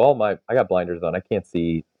to. So I got blinders on. I can't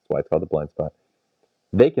see. That's why it's called the blind spot.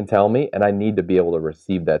 They can tell me, and I need to be able to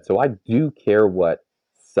receive that. So I do care what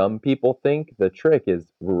some people think. The trick is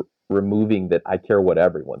removing that I care what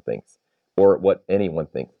everyone thinks or what anyone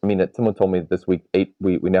thinks. I mean, someone told me this week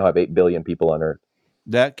we now have 8 billion people on Earth.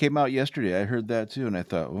 That came out yesterday. I heard that too, and I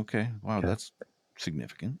thought, okay, wow, Okay. that's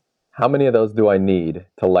significant. How many of those do I need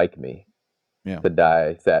to like me Yeah, to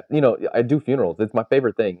die sad? I do funerals. It's my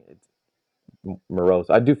favorite thing. It's morose.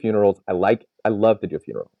 I do funerals. I love to do a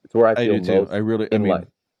funeral. It's where I I feel do too. most I in life.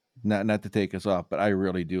 mean, not to take us off, but I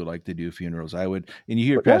really do like to do funerals. I would, and you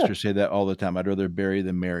hear But yeah, pastors say that all the time. I'd rather bury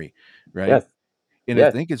than marry, right? yes, And I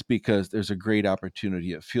yes. think it's because there's a great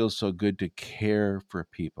opportunity. It feels so good to care for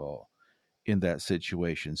people in that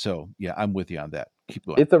situation. So yeah, I'm with you on that. Keep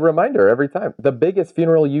going. It's a reminder every time. The biggest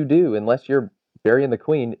funeral you do, unless you're burying the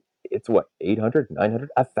queen, it's what, 800, 900,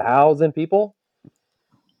 1,000 people?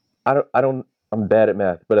 I'm bad at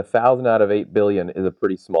math, but 1,000 out of 8 billion is a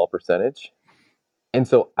pretty small percentage. And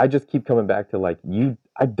so I just keep coming back to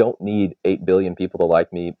I don't need 8 billion people to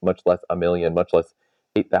like me, much less a million, much less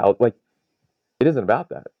 8,000. Like, it isn't about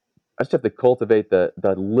that. I just have to cultivate the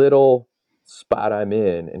little spot I'm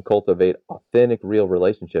in and cultivate authentic, real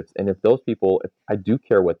relationships. And if I do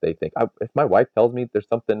care what they think, if my wife tells me there's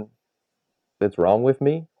something that's wrong with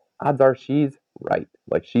me, odds are she's right.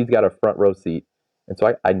 Like she's got a front row seat. And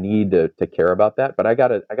so I need to care about that. But I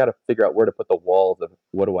gotta figure out where to put the walls of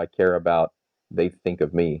what do I care about they think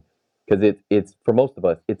of me. Because it's for most of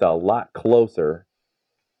us, it's a lot closer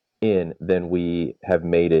in than we have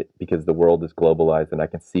made it, because the world is globalized and I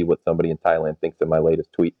can see what somebody in Thailand thinks of my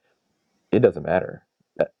latest tweet. It doesn't matter.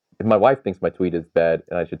 If my wife thinks my tweet is bad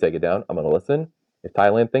and I should take it down, I'm going to listen. If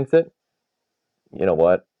Thailand thinks it, you know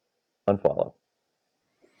what? Unfollow.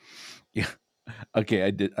 Yeah. Okay,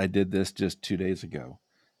 I did this just 2 days ago.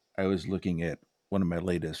 I was looking at one of my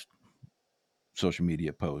latest social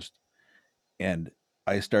media posts, and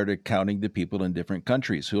I started counting the people in different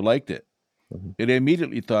countries who liked it. Mhm. And I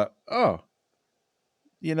immediately thought, oh,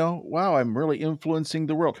 wow, I'm really influencing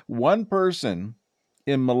the world. One person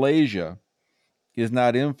in Malaysia is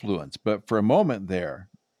not influenced, but for a moment there,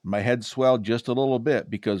 my head swelled just a little bit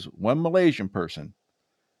because one Malaysian person,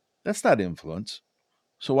 that's not influence.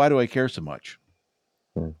 So why do I care so much?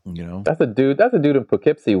 Hmm. You know, That's a dude. That's a dude in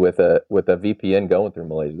Poughkeepsie with a VPN going through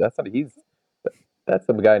Malaysia. That's not he's. That's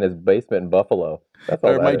some guy in his basement in Buffalo. That's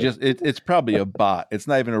all or it that might is. it's probably a bot. It's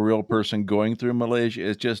not even a real person going through Malaysia.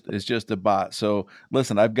 It's just a bot. So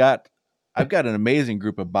listen, I've got an amazing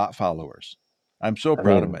group of bot followers. I'm so I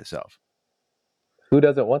proud of mean, myself. who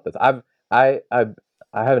doesn't want this? I I've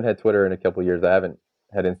I haven't had Twitter in a couple of years. I haven't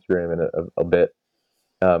had Instagram in a bit.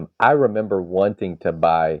 I remember wanting to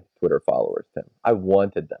buy Twitter followers, Tim. I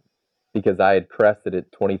wanted them because I had crested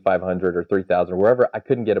at 2,500 or 3,000, wherever I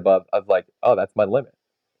couldn't get above. I was like, oh, that's my limit.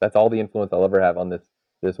 That's all the influence I'll ever have on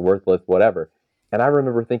this worthless whatever. And I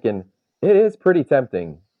remember thinking, it is pretty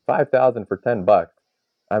tempting. 5,000 for $10.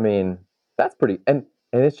 I mean, that's pretty, and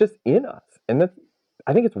it's just in us. And that's,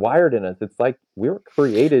 I think it's wired in us. It's like we were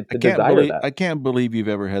created I to can't desire believe that. I can't believe you've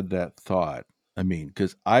ever had that thought. I mean,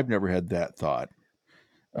 because I've never had that thought.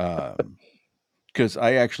 Because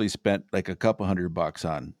I actually spent like a couple $100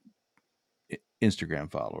 on Instagram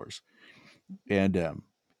followers, and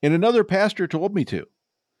another pastor told me to.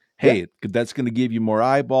 Yeah, Hey, that's going to give you more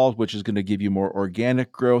eyeballs, which is going to give you more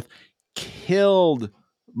organic growth. Killed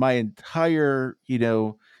my entire,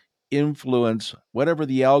 influence, whatever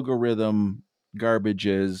the algorithm garbage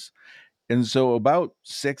is. And so about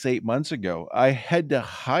 6, 8 months ago, I had to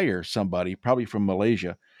hire somebody, probably from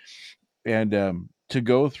Malaysia, and to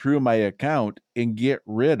go through my account and get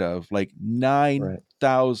rid of like right.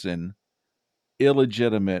 9,000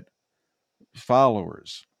 illegitimate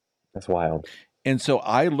followers. That's wild. And so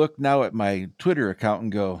I look now at my Twitter account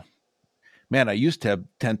and go, man, I used to have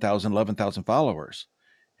 10,000, 11,000 followers.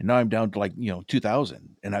 And now I'm down to like,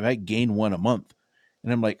 2,000, and I might gain one a month.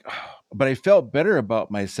 And I'm like, "Oh," but I felt better about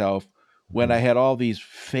myself when I Mhm. had all these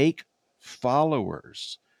fake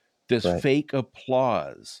followers, this Right. fake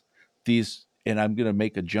applause, these, and I'm going to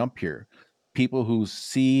make a jump here, people who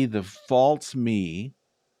see the false me,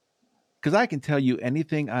 because I can tell you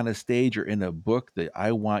anything on a stage or in a book that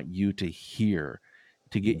I want you to hear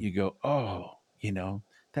to get Mhm. you go, oh,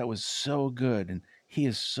 that was so good. And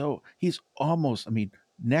he's almost, I mean,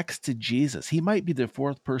 next to Jesus. He might be the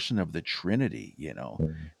fourth person of the Trinity,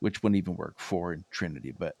 Mhm. which wouldn't even work for in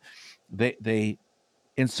Trinity, but they,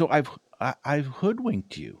 and so I've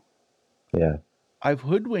hoodwinked you. Yeah. I've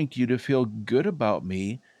hoodwinked you to feel good about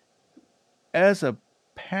me as a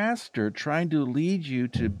pastor trying to lead you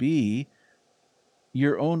to Mhm. be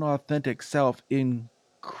your own authentic self in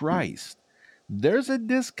Christ. There's a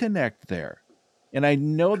disconnect there. And I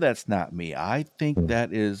know that's not me. Mhm.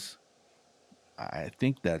 I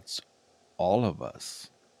think that's all of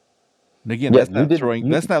us. And again, Yeah, that's you not didn't throwing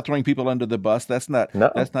you that's not throwing people under the bus. That's not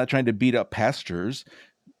no. that's not trying to beat up pastors.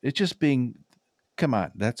 It's just being, come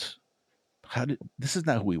on, this is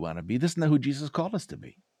not who we want to be. This is not who Jesus called us to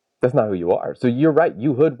be. That's not who you are. So you're right.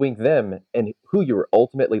 You hoodwink them, and who you're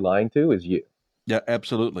ultimately lying to is you, Yeah,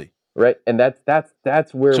 absolutely. right? And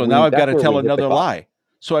that's where So now I've got that's to where tell we hit the another clock. lie.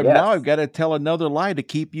 So I've Yes, got to tell another lie to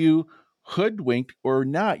keep you hoodwinked or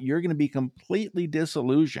not. You're going to be completely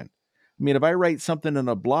disillusioned. I mean, if I write something in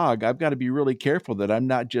a blog, I've got to be really careful that I'm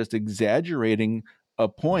not just exaggerating a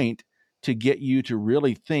point to get you to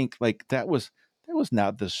really think like that was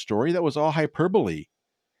not the story. That was all hyperbole.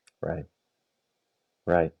 right,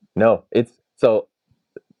 right. No, it's so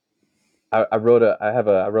I wrote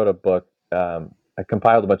a book. I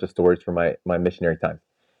compiled a bunch of stories for my missionary time,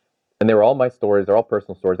 and they were all my stories. They're all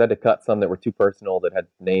personal stories. I had to cut some that were too personal, that had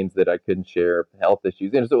names that I couldn't share, health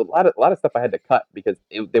issues, and so a lot of stuff I had to cut because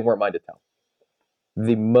they weren't mine to tell.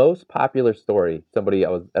 The most popular story, somebody, I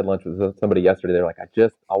was at lunch with somebody yesterday, they're like, I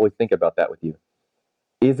just always think about that with you,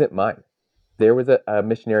 isn't mine. There was a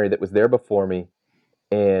missionary that was there before me,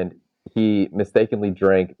 and he mistakenly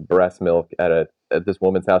drank breast milk at this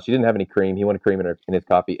woman's house. She didn't have any cream. He wanted cream in his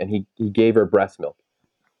coffee, and he gave her breast milk,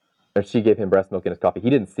 or she gave him breast milk in his coffee. He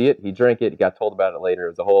didn't see it. He drank it. He got told about it later. It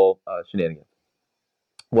was a whole shenanigans.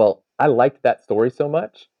 Well, I liked that story so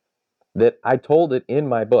much that I told it in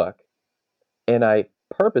my book, and I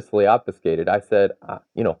purposely obfuscated. I said,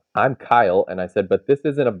 I'm Kyle, and I said, but this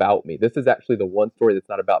isn't about me. This is actually the one story that's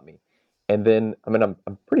not about me. And then, I mean,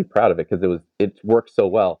 I'm pretty proud of it because it worked so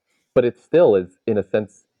well. But it still is, in a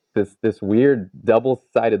sense, this weird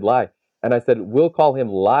double-sided lie. And I said, we'll call him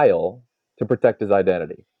Lyle to protect his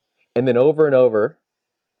identity. And then over and over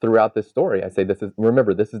throughout this story, I say, this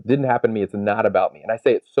didn't happen to me. It's not about me. And I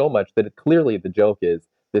say it so much that clearly the joke is,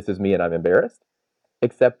 this is me and I'm embarrassed.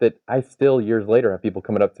 Except that I still, years later, have people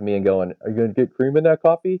coming up to me and going, "Are you going to get cream in that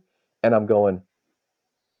coffee?" And I'm going,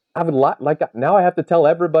 I would like now I have to tell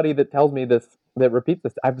everybody that tells me this, that repeats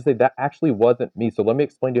this. I have to say that actually wasn't me. So let me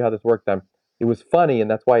explain to you how this worked. It was funny, and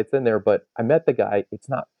that's why it's in there. But I met the guy. It's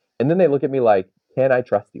not. And then they look at me like, "Can I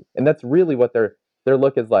trust you?" And that's really what their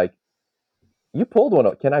look is like. You pulled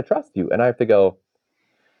one. Can I trust you? And I have to go,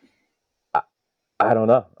 I, I don't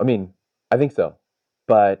know. I mean, I think so.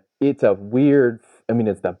 But it's a weird, I mean,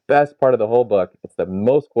 it's the best part of the whole book. It's the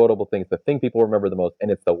most quotable thing. It's the thing people remember the most.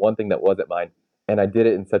 And it's the one thing that wasn't mine. And I did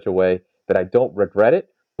it in such a way that I don't regret it.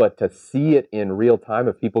 But to see it in real time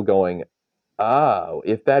of people going, oh,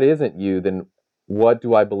 if that isn't you, then what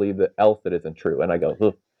do I believe that else that isn't true? And I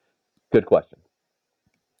go, good question.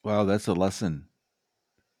 Wow, that's a lesson.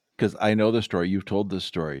 Because I know the story. You've told this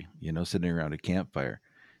story, sitting around a campfire.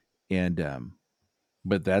 And,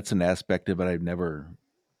 but that's an aspect of it I've never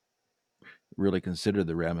really considered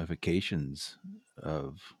the ramifications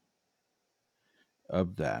of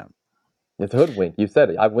of that. It's hoodwink. You said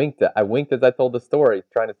it. I winked. I winked as I told the story,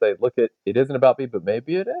 trying to say, look, it isn't about me, but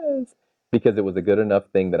maybe it is, because it was a good enough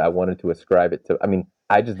thing that I wanted to ascribe it to. I mean,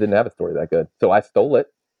 I just didn't have a story that good, so I stole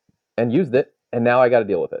it and used it, and now I got to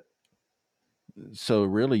deal with it. So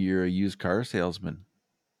really, you're a used car salesman.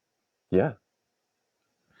 Yeah.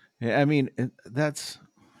 Yeah, I mean, that's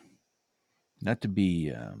not to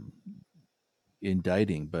be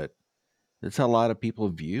indicting, but that's how a lot of people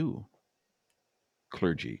view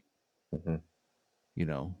clergy. Hmm.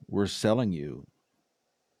 We're selling you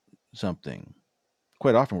something.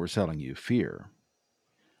 Quite often, we're selling you fear.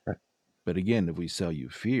 Right. But again, if we sell you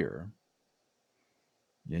fear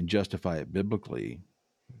and justify it biblically,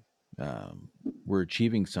 we're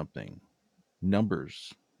achieving something.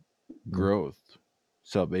 Numbers, growth,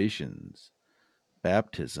 salvations,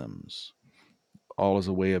 baptisms, all as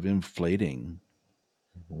a way of inflating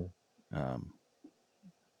Mm-hmm. um,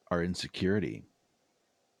 our insecurity.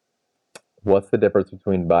 What's the difference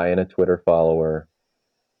between buying a Twitter follower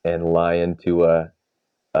and lying to a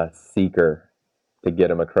seeker to get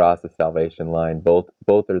them across the salvation line? Both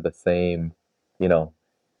are the same. You know,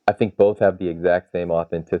 I think both have the exact same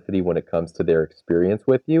authenticity when it comes to their experience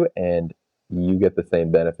with you, and you get the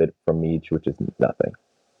same benefit from each, which is nothing.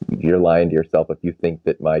 You're lying to yourself if you think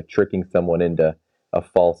that my tricking someone into a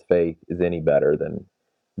false faith is any better than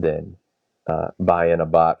buying a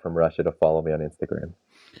bot from Russia to follow me on Instagram.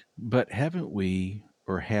 But haven't we,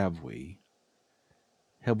 or have we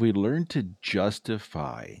learned to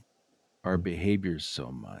justify our behaviors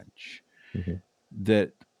so much Mm-hmm.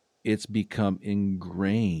 that it's become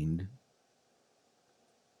ingrained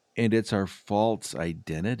and it's our false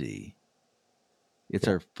identity? It's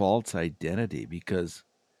Yeah. our false identity because,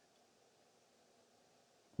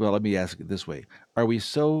 well, let me ask it this way.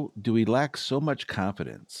 Do we lack so much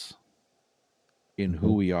confidence in Mm-hmm.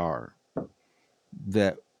 who we are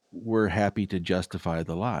that we're happy to justify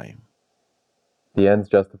the lie? The ends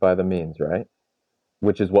justify the means, right?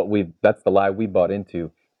 Which is what that's the lie we bought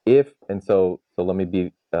into. If and so let me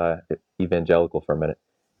be evangelical for a minute.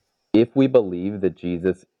 If we believe that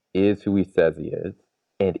Jesus is who he says he is,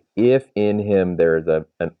 and if in him there is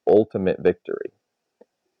an ultimate victory,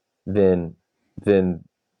 then then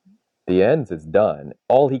the ends is done.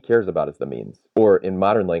 All he cares about is the means, or in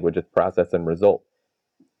modern language, it's process and result.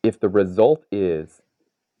 If the result is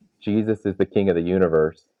Jesus is the king of the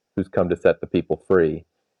universe who's come to set the people free,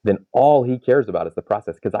 then all he cares about is the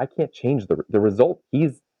process, because I can't change the result.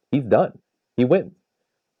 He's done. He wins.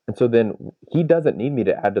 And so then he doesn't need me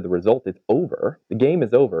to add to the result. It's over. The game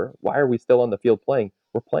is over. Why are we still on the field playing?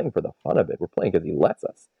 We're playing for the fun of it. We're playing because he lets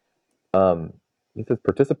us. Um, he says,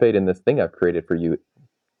 participate in this thing I've created for you.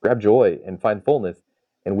 Grab joy and find fullness.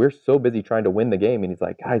 And we're so busy trying to win the game. And he's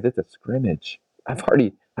like, guys, it's a scrimmage. I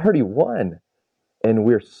already won. And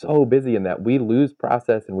we're so busy in that we lose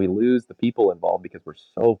process and we lose the people involved because we're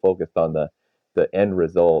so focused on the end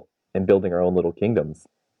result and building our own little kingdoms.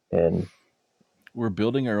 And We're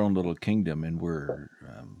building our own little kingdom and we're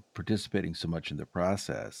participating so much in the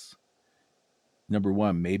process. Number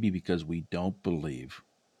one, maybe because we don't believe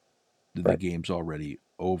that the right, game's already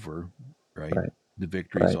over, right? right, The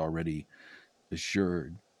victory's right. already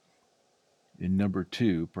assured. And number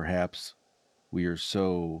two, perhaps we are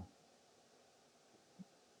so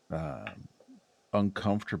um,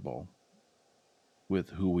 uncomfortable with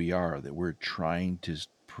who we are that we're trying to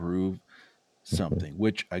prove Mhm. something,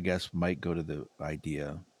 which I guess might go to the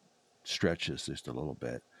idea, stretch this just a little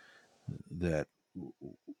bit, that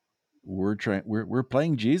we're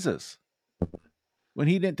playing Jesus when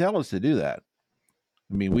he didn't tell us to do that.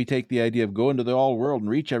 I mean, we take the idea of go into the all world and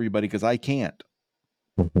reach everybody because I can't.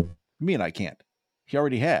 Mhm. Me and I can't. He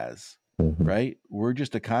already has, Mhm. right? We're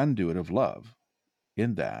just a conduit of love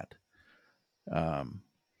in that. Um,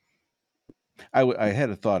 I had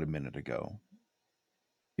a thought a minute ago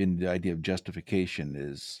in the idea of justification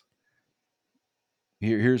is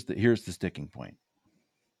here's the sticking point.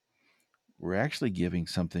 We're actually giving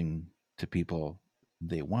something to people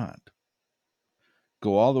they want.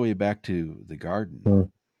 Go all the way back to the garden.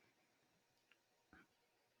 Mhm.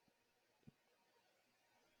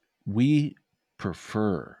 We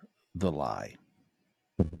prefer the lie.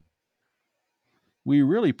 We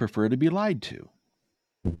really prefer to be lied to.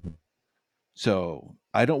 Mhm. So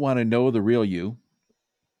I don't want to know the real you.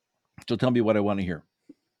 So tell me what I want to hear.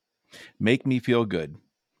 Make me feel good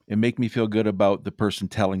and make me feel good about the person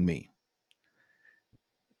telling me.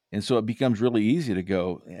 And so it becomes really easy to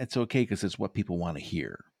go, it's okay because it's what people want to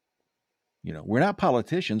hear. You know, we're not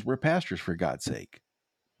politicians, we're pastors for God's sake.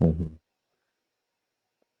 Mhm.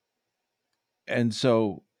 And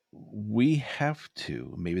so we have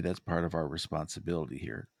to, maybe that's part of our responsibility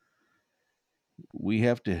here. We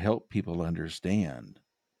have to help people understand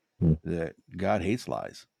Mhm. that God hates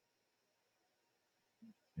lies.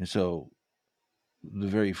 And so the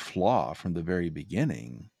very flaw from the very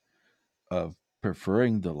beginning of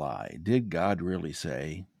preferring the lie, did God really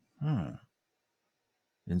say, huh?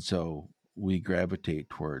 And so we gravitate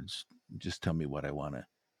towards just tell me what I want to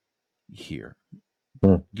hear.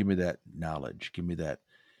 Mhm. Give me that knowledge, give me that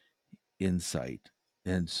insight.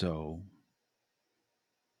 And so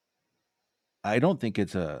I don't think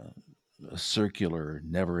it's a circular,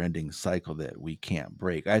 never ending cycle that we can't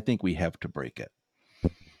break. I think we have to break it.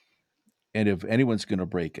 And if anyone's going to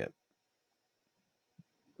break it,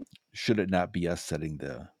 should it not be us setting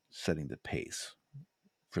the pace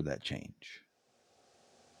for that change?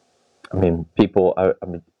 I mean, people. I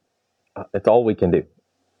mean, it's all we can do,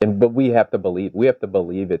 and but we have to believe. We have to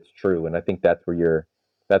believe it's true, and I think that's where you're.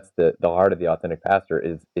 That's the heart of the authentic pastor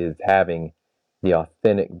is having the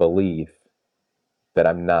authentic belief that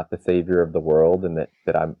I'm not the savior of the world, and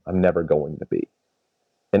that I'm never going to be.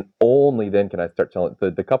 And only then can I start telling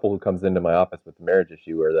the couple who comes into my office with the marriage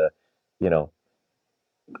issue or you know,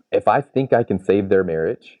 if I think I can save their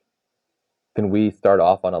marriage, can we start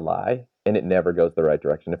off on a lie and it never goes the right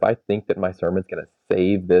direction? If I think that my sermon's going to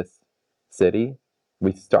save this city,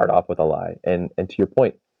 we start off with a lie. And to your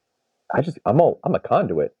point, I'm a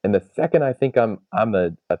conduit. And the second I think I'm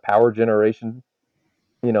a power generation,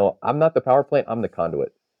 I'm not the power plant, I'm the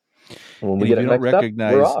conduit. And when we And get it mixed up,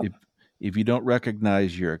 we're off. if you don't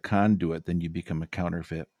recognize you're a conduit, then you become a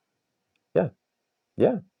counterfeit. Yeah,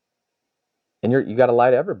 yeah. And you got to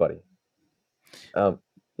lie to everybody. Um,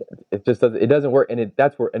 it just doesn't. It doesn't work, and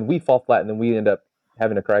that's where and we fall flat, and then we end up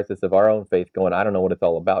having a crisis of our own faith. Going, I don't know what it's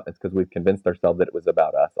all about. It's because we've convinced ourselves that it was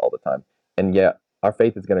about us all the time, and yeah, our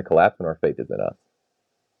faith is going to collapse when our faith is in us.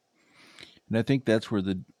 And I think that's where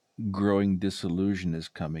the growing disillusion is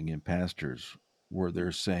coming in pastors, where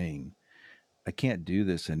they're saying, I can't do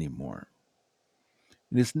this anymore.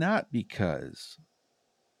 And it's not because,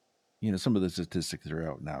 some of the statistics that are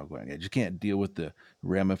out now going, I just can't deal with the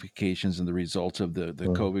ramifications and the results of the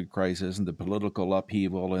Mm. COVID crisis and the political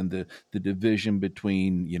upheaval and the division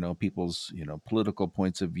between, people's, political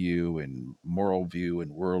points of view and moral view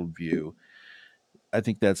and worldview. I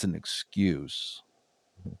think that's an excuse.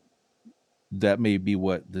 That may be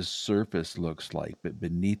what the surface looks like, but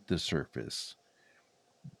beneath the surface,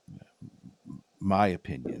 my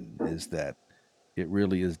opinion is that it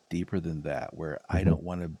really is deeper than that, where I Mm-hmm. don't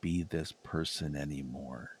want to be this person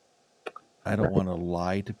anymore. I don't Right. want to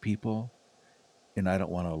lie to people and I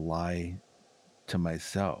don't want to lie to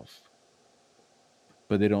myself.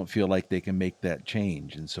 But they don't feel like they can make that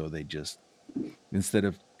change. And so they just, instead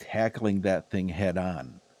of tackling that thing head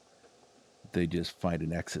on, they just find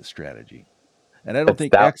an exit strategy. And It's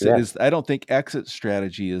that. Yeah. I don't think exit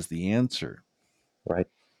strategy is the answer. Right.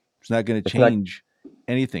 It's not going to It's not. change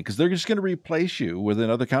anything because they're just going to replace you with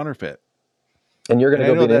another counterfeit. And you're going And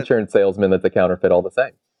to I go be know an that. insurance salesman that's a counterfeit all the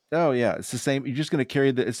same. Oh yeah, it's the same. You're just going to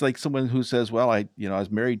carry the. It's like someone who says, "Well, I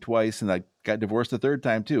was married twice and I got divorced the third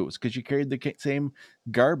time too." It's because you carried the same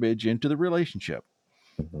garbage into the relationship.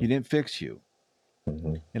 Mm-hmm. He didn't fix you.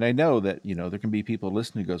 Hmm. And I know that, there can be people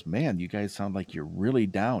listening who goes, man, you guys sound like you're really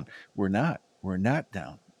down. We're not. We're not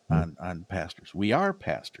down on pastors. We are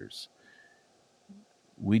pastors.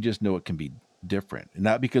 We just know it can be different. And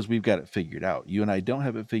not because we've got it figured out. You and I don't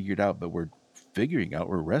have it figured out, but we're figuring out,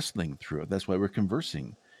 we're wrestling through it. That's why we're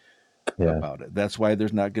conversing Yeah. about it. That's why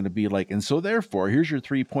there's not going to be like, and so therefore, here's your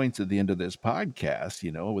 3 points at the end of this podcast,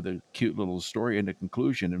 with a cute little story and a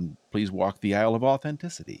conclusion, and please walk the aisle of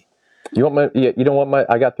authenticity. You want my? You don't want my?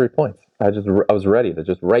 I got 3 points. I was ready to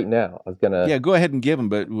just right now. I was gonna. Yeah, go ahead and give them,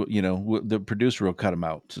 but the producer will cut them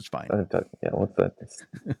out, so it's fine. Yeah. What's that?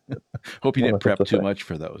 Hope you What am I didn't supposed prep to too say? much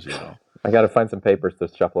for those, I got to find some papers to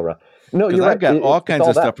shuffle around. No, because you're I've right. got all It's kinds all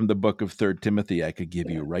of stuff that. from the book of Third Timothy I could give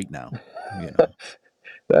you right now.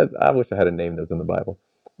 I wish I had a name those in the Bible.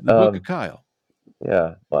 The book of Um, Kyle.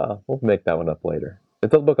 yeah. Well, we'll make that one up later.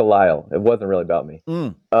 It's a book of Lyle. It wasn't really about me.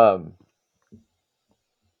 Mm, Um,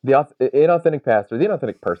 the inauthentic pastor, the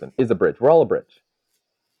inauthentic person, is a bridge. We're all a bridge,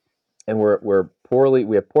 and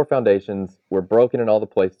we have poor foundations. We're broken in all the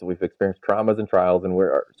places. We've experienced traumas and trials, and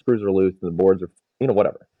our screws are loose, and the boards are,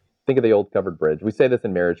 whatever. Think of the old covered bridge. We say this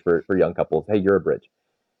in marriage for young couples. Hey, you're a bridge.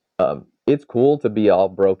 It's cool to be all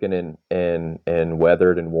broken and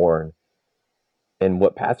weathered and worn. And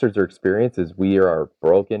what pastors are experiencing is we are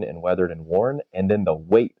broken and weathered and worn, and then the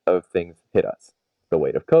weight of things hit us, the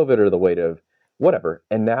weight of COVID or the weight of whatever.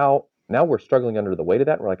 And now we're struggling under the weight of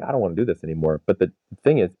that. And we're like, I don't want to do this anymore. But the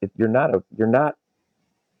thing is,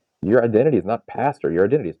 your identity is not pastor. Your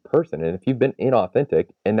identity is person. And if you've been inauthentic,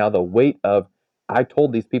 and now the weight of I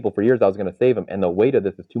told these people for years I was going to save them, and the weight of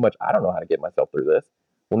this is too much. I don't know how to get myself through this.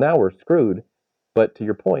 Well, now we're screwed. But to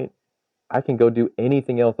your point, I can go do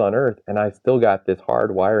anything else on earth, and I still got this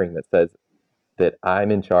hard wiring that says that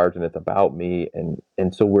I'm in charge and it's about me, and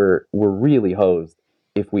so we're really hosed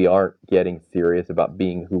if we aren't getting serious about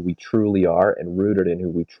being who we truly are and rooted in who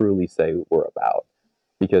we truly say we're about.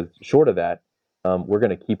 Because short of that, we're going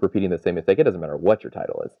to keep repeating the same mistake. It doesn't matter what your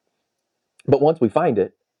title is, but once we find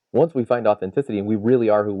authenticity and we really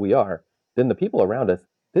are who we are, then the people around us,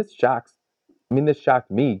 this shocks. I mean, this shocked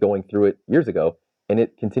me going through it years ago, and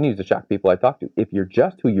it continues to shock people I talk to. If you're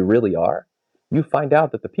just who you really are, you find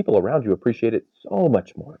out that the people around you appreciate it so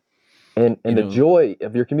much more. And you the know, joy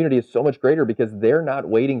of your community is so much greater because they're not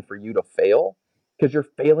waiting for you to fail because you're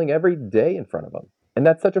failing every day in front of them. And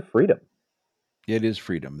that's such a freedom. it is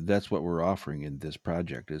freedom. That's what we're offering in this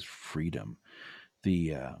project is freedom.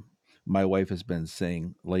 The My wife has been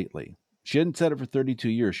saying lately. She hadn't said it for 32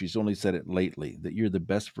 years. She's only said it lately that you're the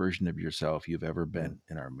best version of yourself you've ever Mm, been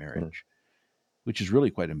in our mm, marriage, which is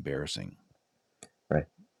really quite embarrassing. right.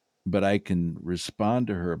 But I can respond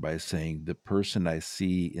to her by saying the person I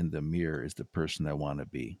see in the mirror is the person I want to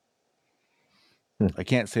be. Mm, I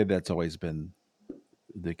can't say that's always been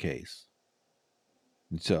the case.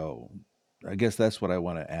 And so I guess that's what I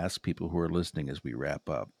want to ask people who are listening as we wrap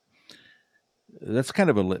up. That's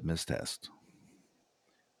kind of a litmus test.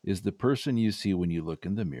 Is the person you see when you look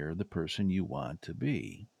in the mirror the person you want to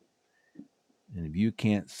be? And if you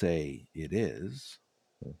can't say it is,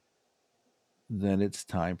 mm. then it's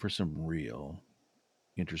time for some real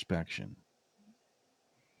introspection.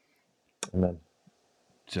 Amen.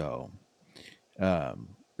 So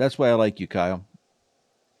that's why I like you, Kyle.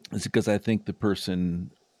 It's because I think the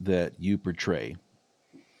person that you portray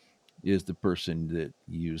is the person that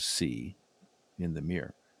you see in the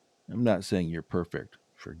mirror. I'm not saying you're perfect.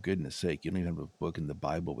 For goodness sake, you don't even have a book in the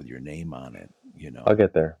Bible with your name on it, I'll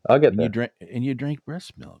get there. I'll get And you there. drink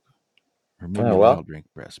breast milk, or maybe Oh, Lyle well, drink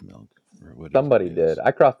breast milk, or whatever it somebody did. is.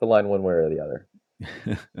 I crossed the line one way or the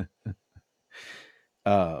other.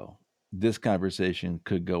 uh, this conversation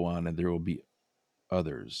could go on, and there will be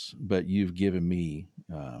others, but you've given me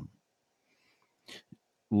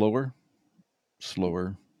lower,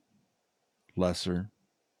 slower, lesser.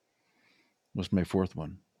 What's my fourth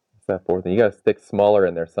one? It's that fourth thing. You got to stick smaller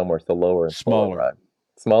in there somewhere so lower and slower Smaller. rhyme.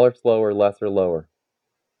 Smaller, slower, lesser, lower.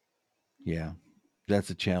 Yeah,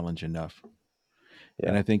 that's a challenge enough.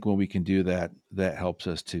 And Yeah. I think when we can do that, that helps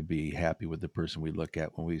us to be happy with the person we look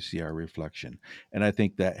at when we see our reflection. And I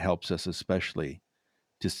think that helps us especially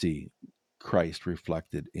to see Christ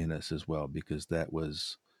reflected in us as well, because that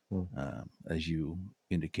was, Mm, as you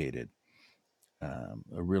indicated, a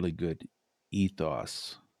really good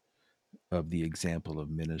ethos of the example of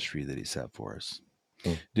ministry that he set for us.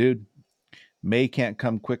 mm. Dude, May can't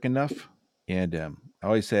come quick enough. And I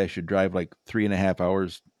always say I should drive like 3.5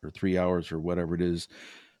 hours or 3 hours or whatever it is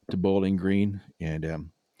to Bowling Green. And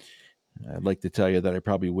I'd like to tell you that I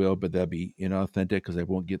probably will, but that'd be inauthentic because I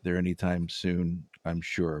won't get there anytime soon, I'm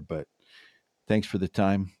sure. But thanks for the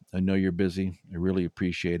time. I know you're busy. I really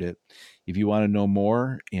appreciate it. If you want to know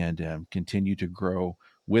more and continue to grow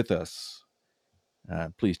with us,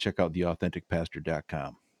 please check out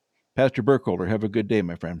theauthenticpastor.com. Pastor Burkholder, have a good day,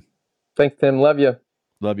 my friend. Thanks, Tim. Love you.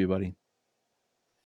 Love you, buddy.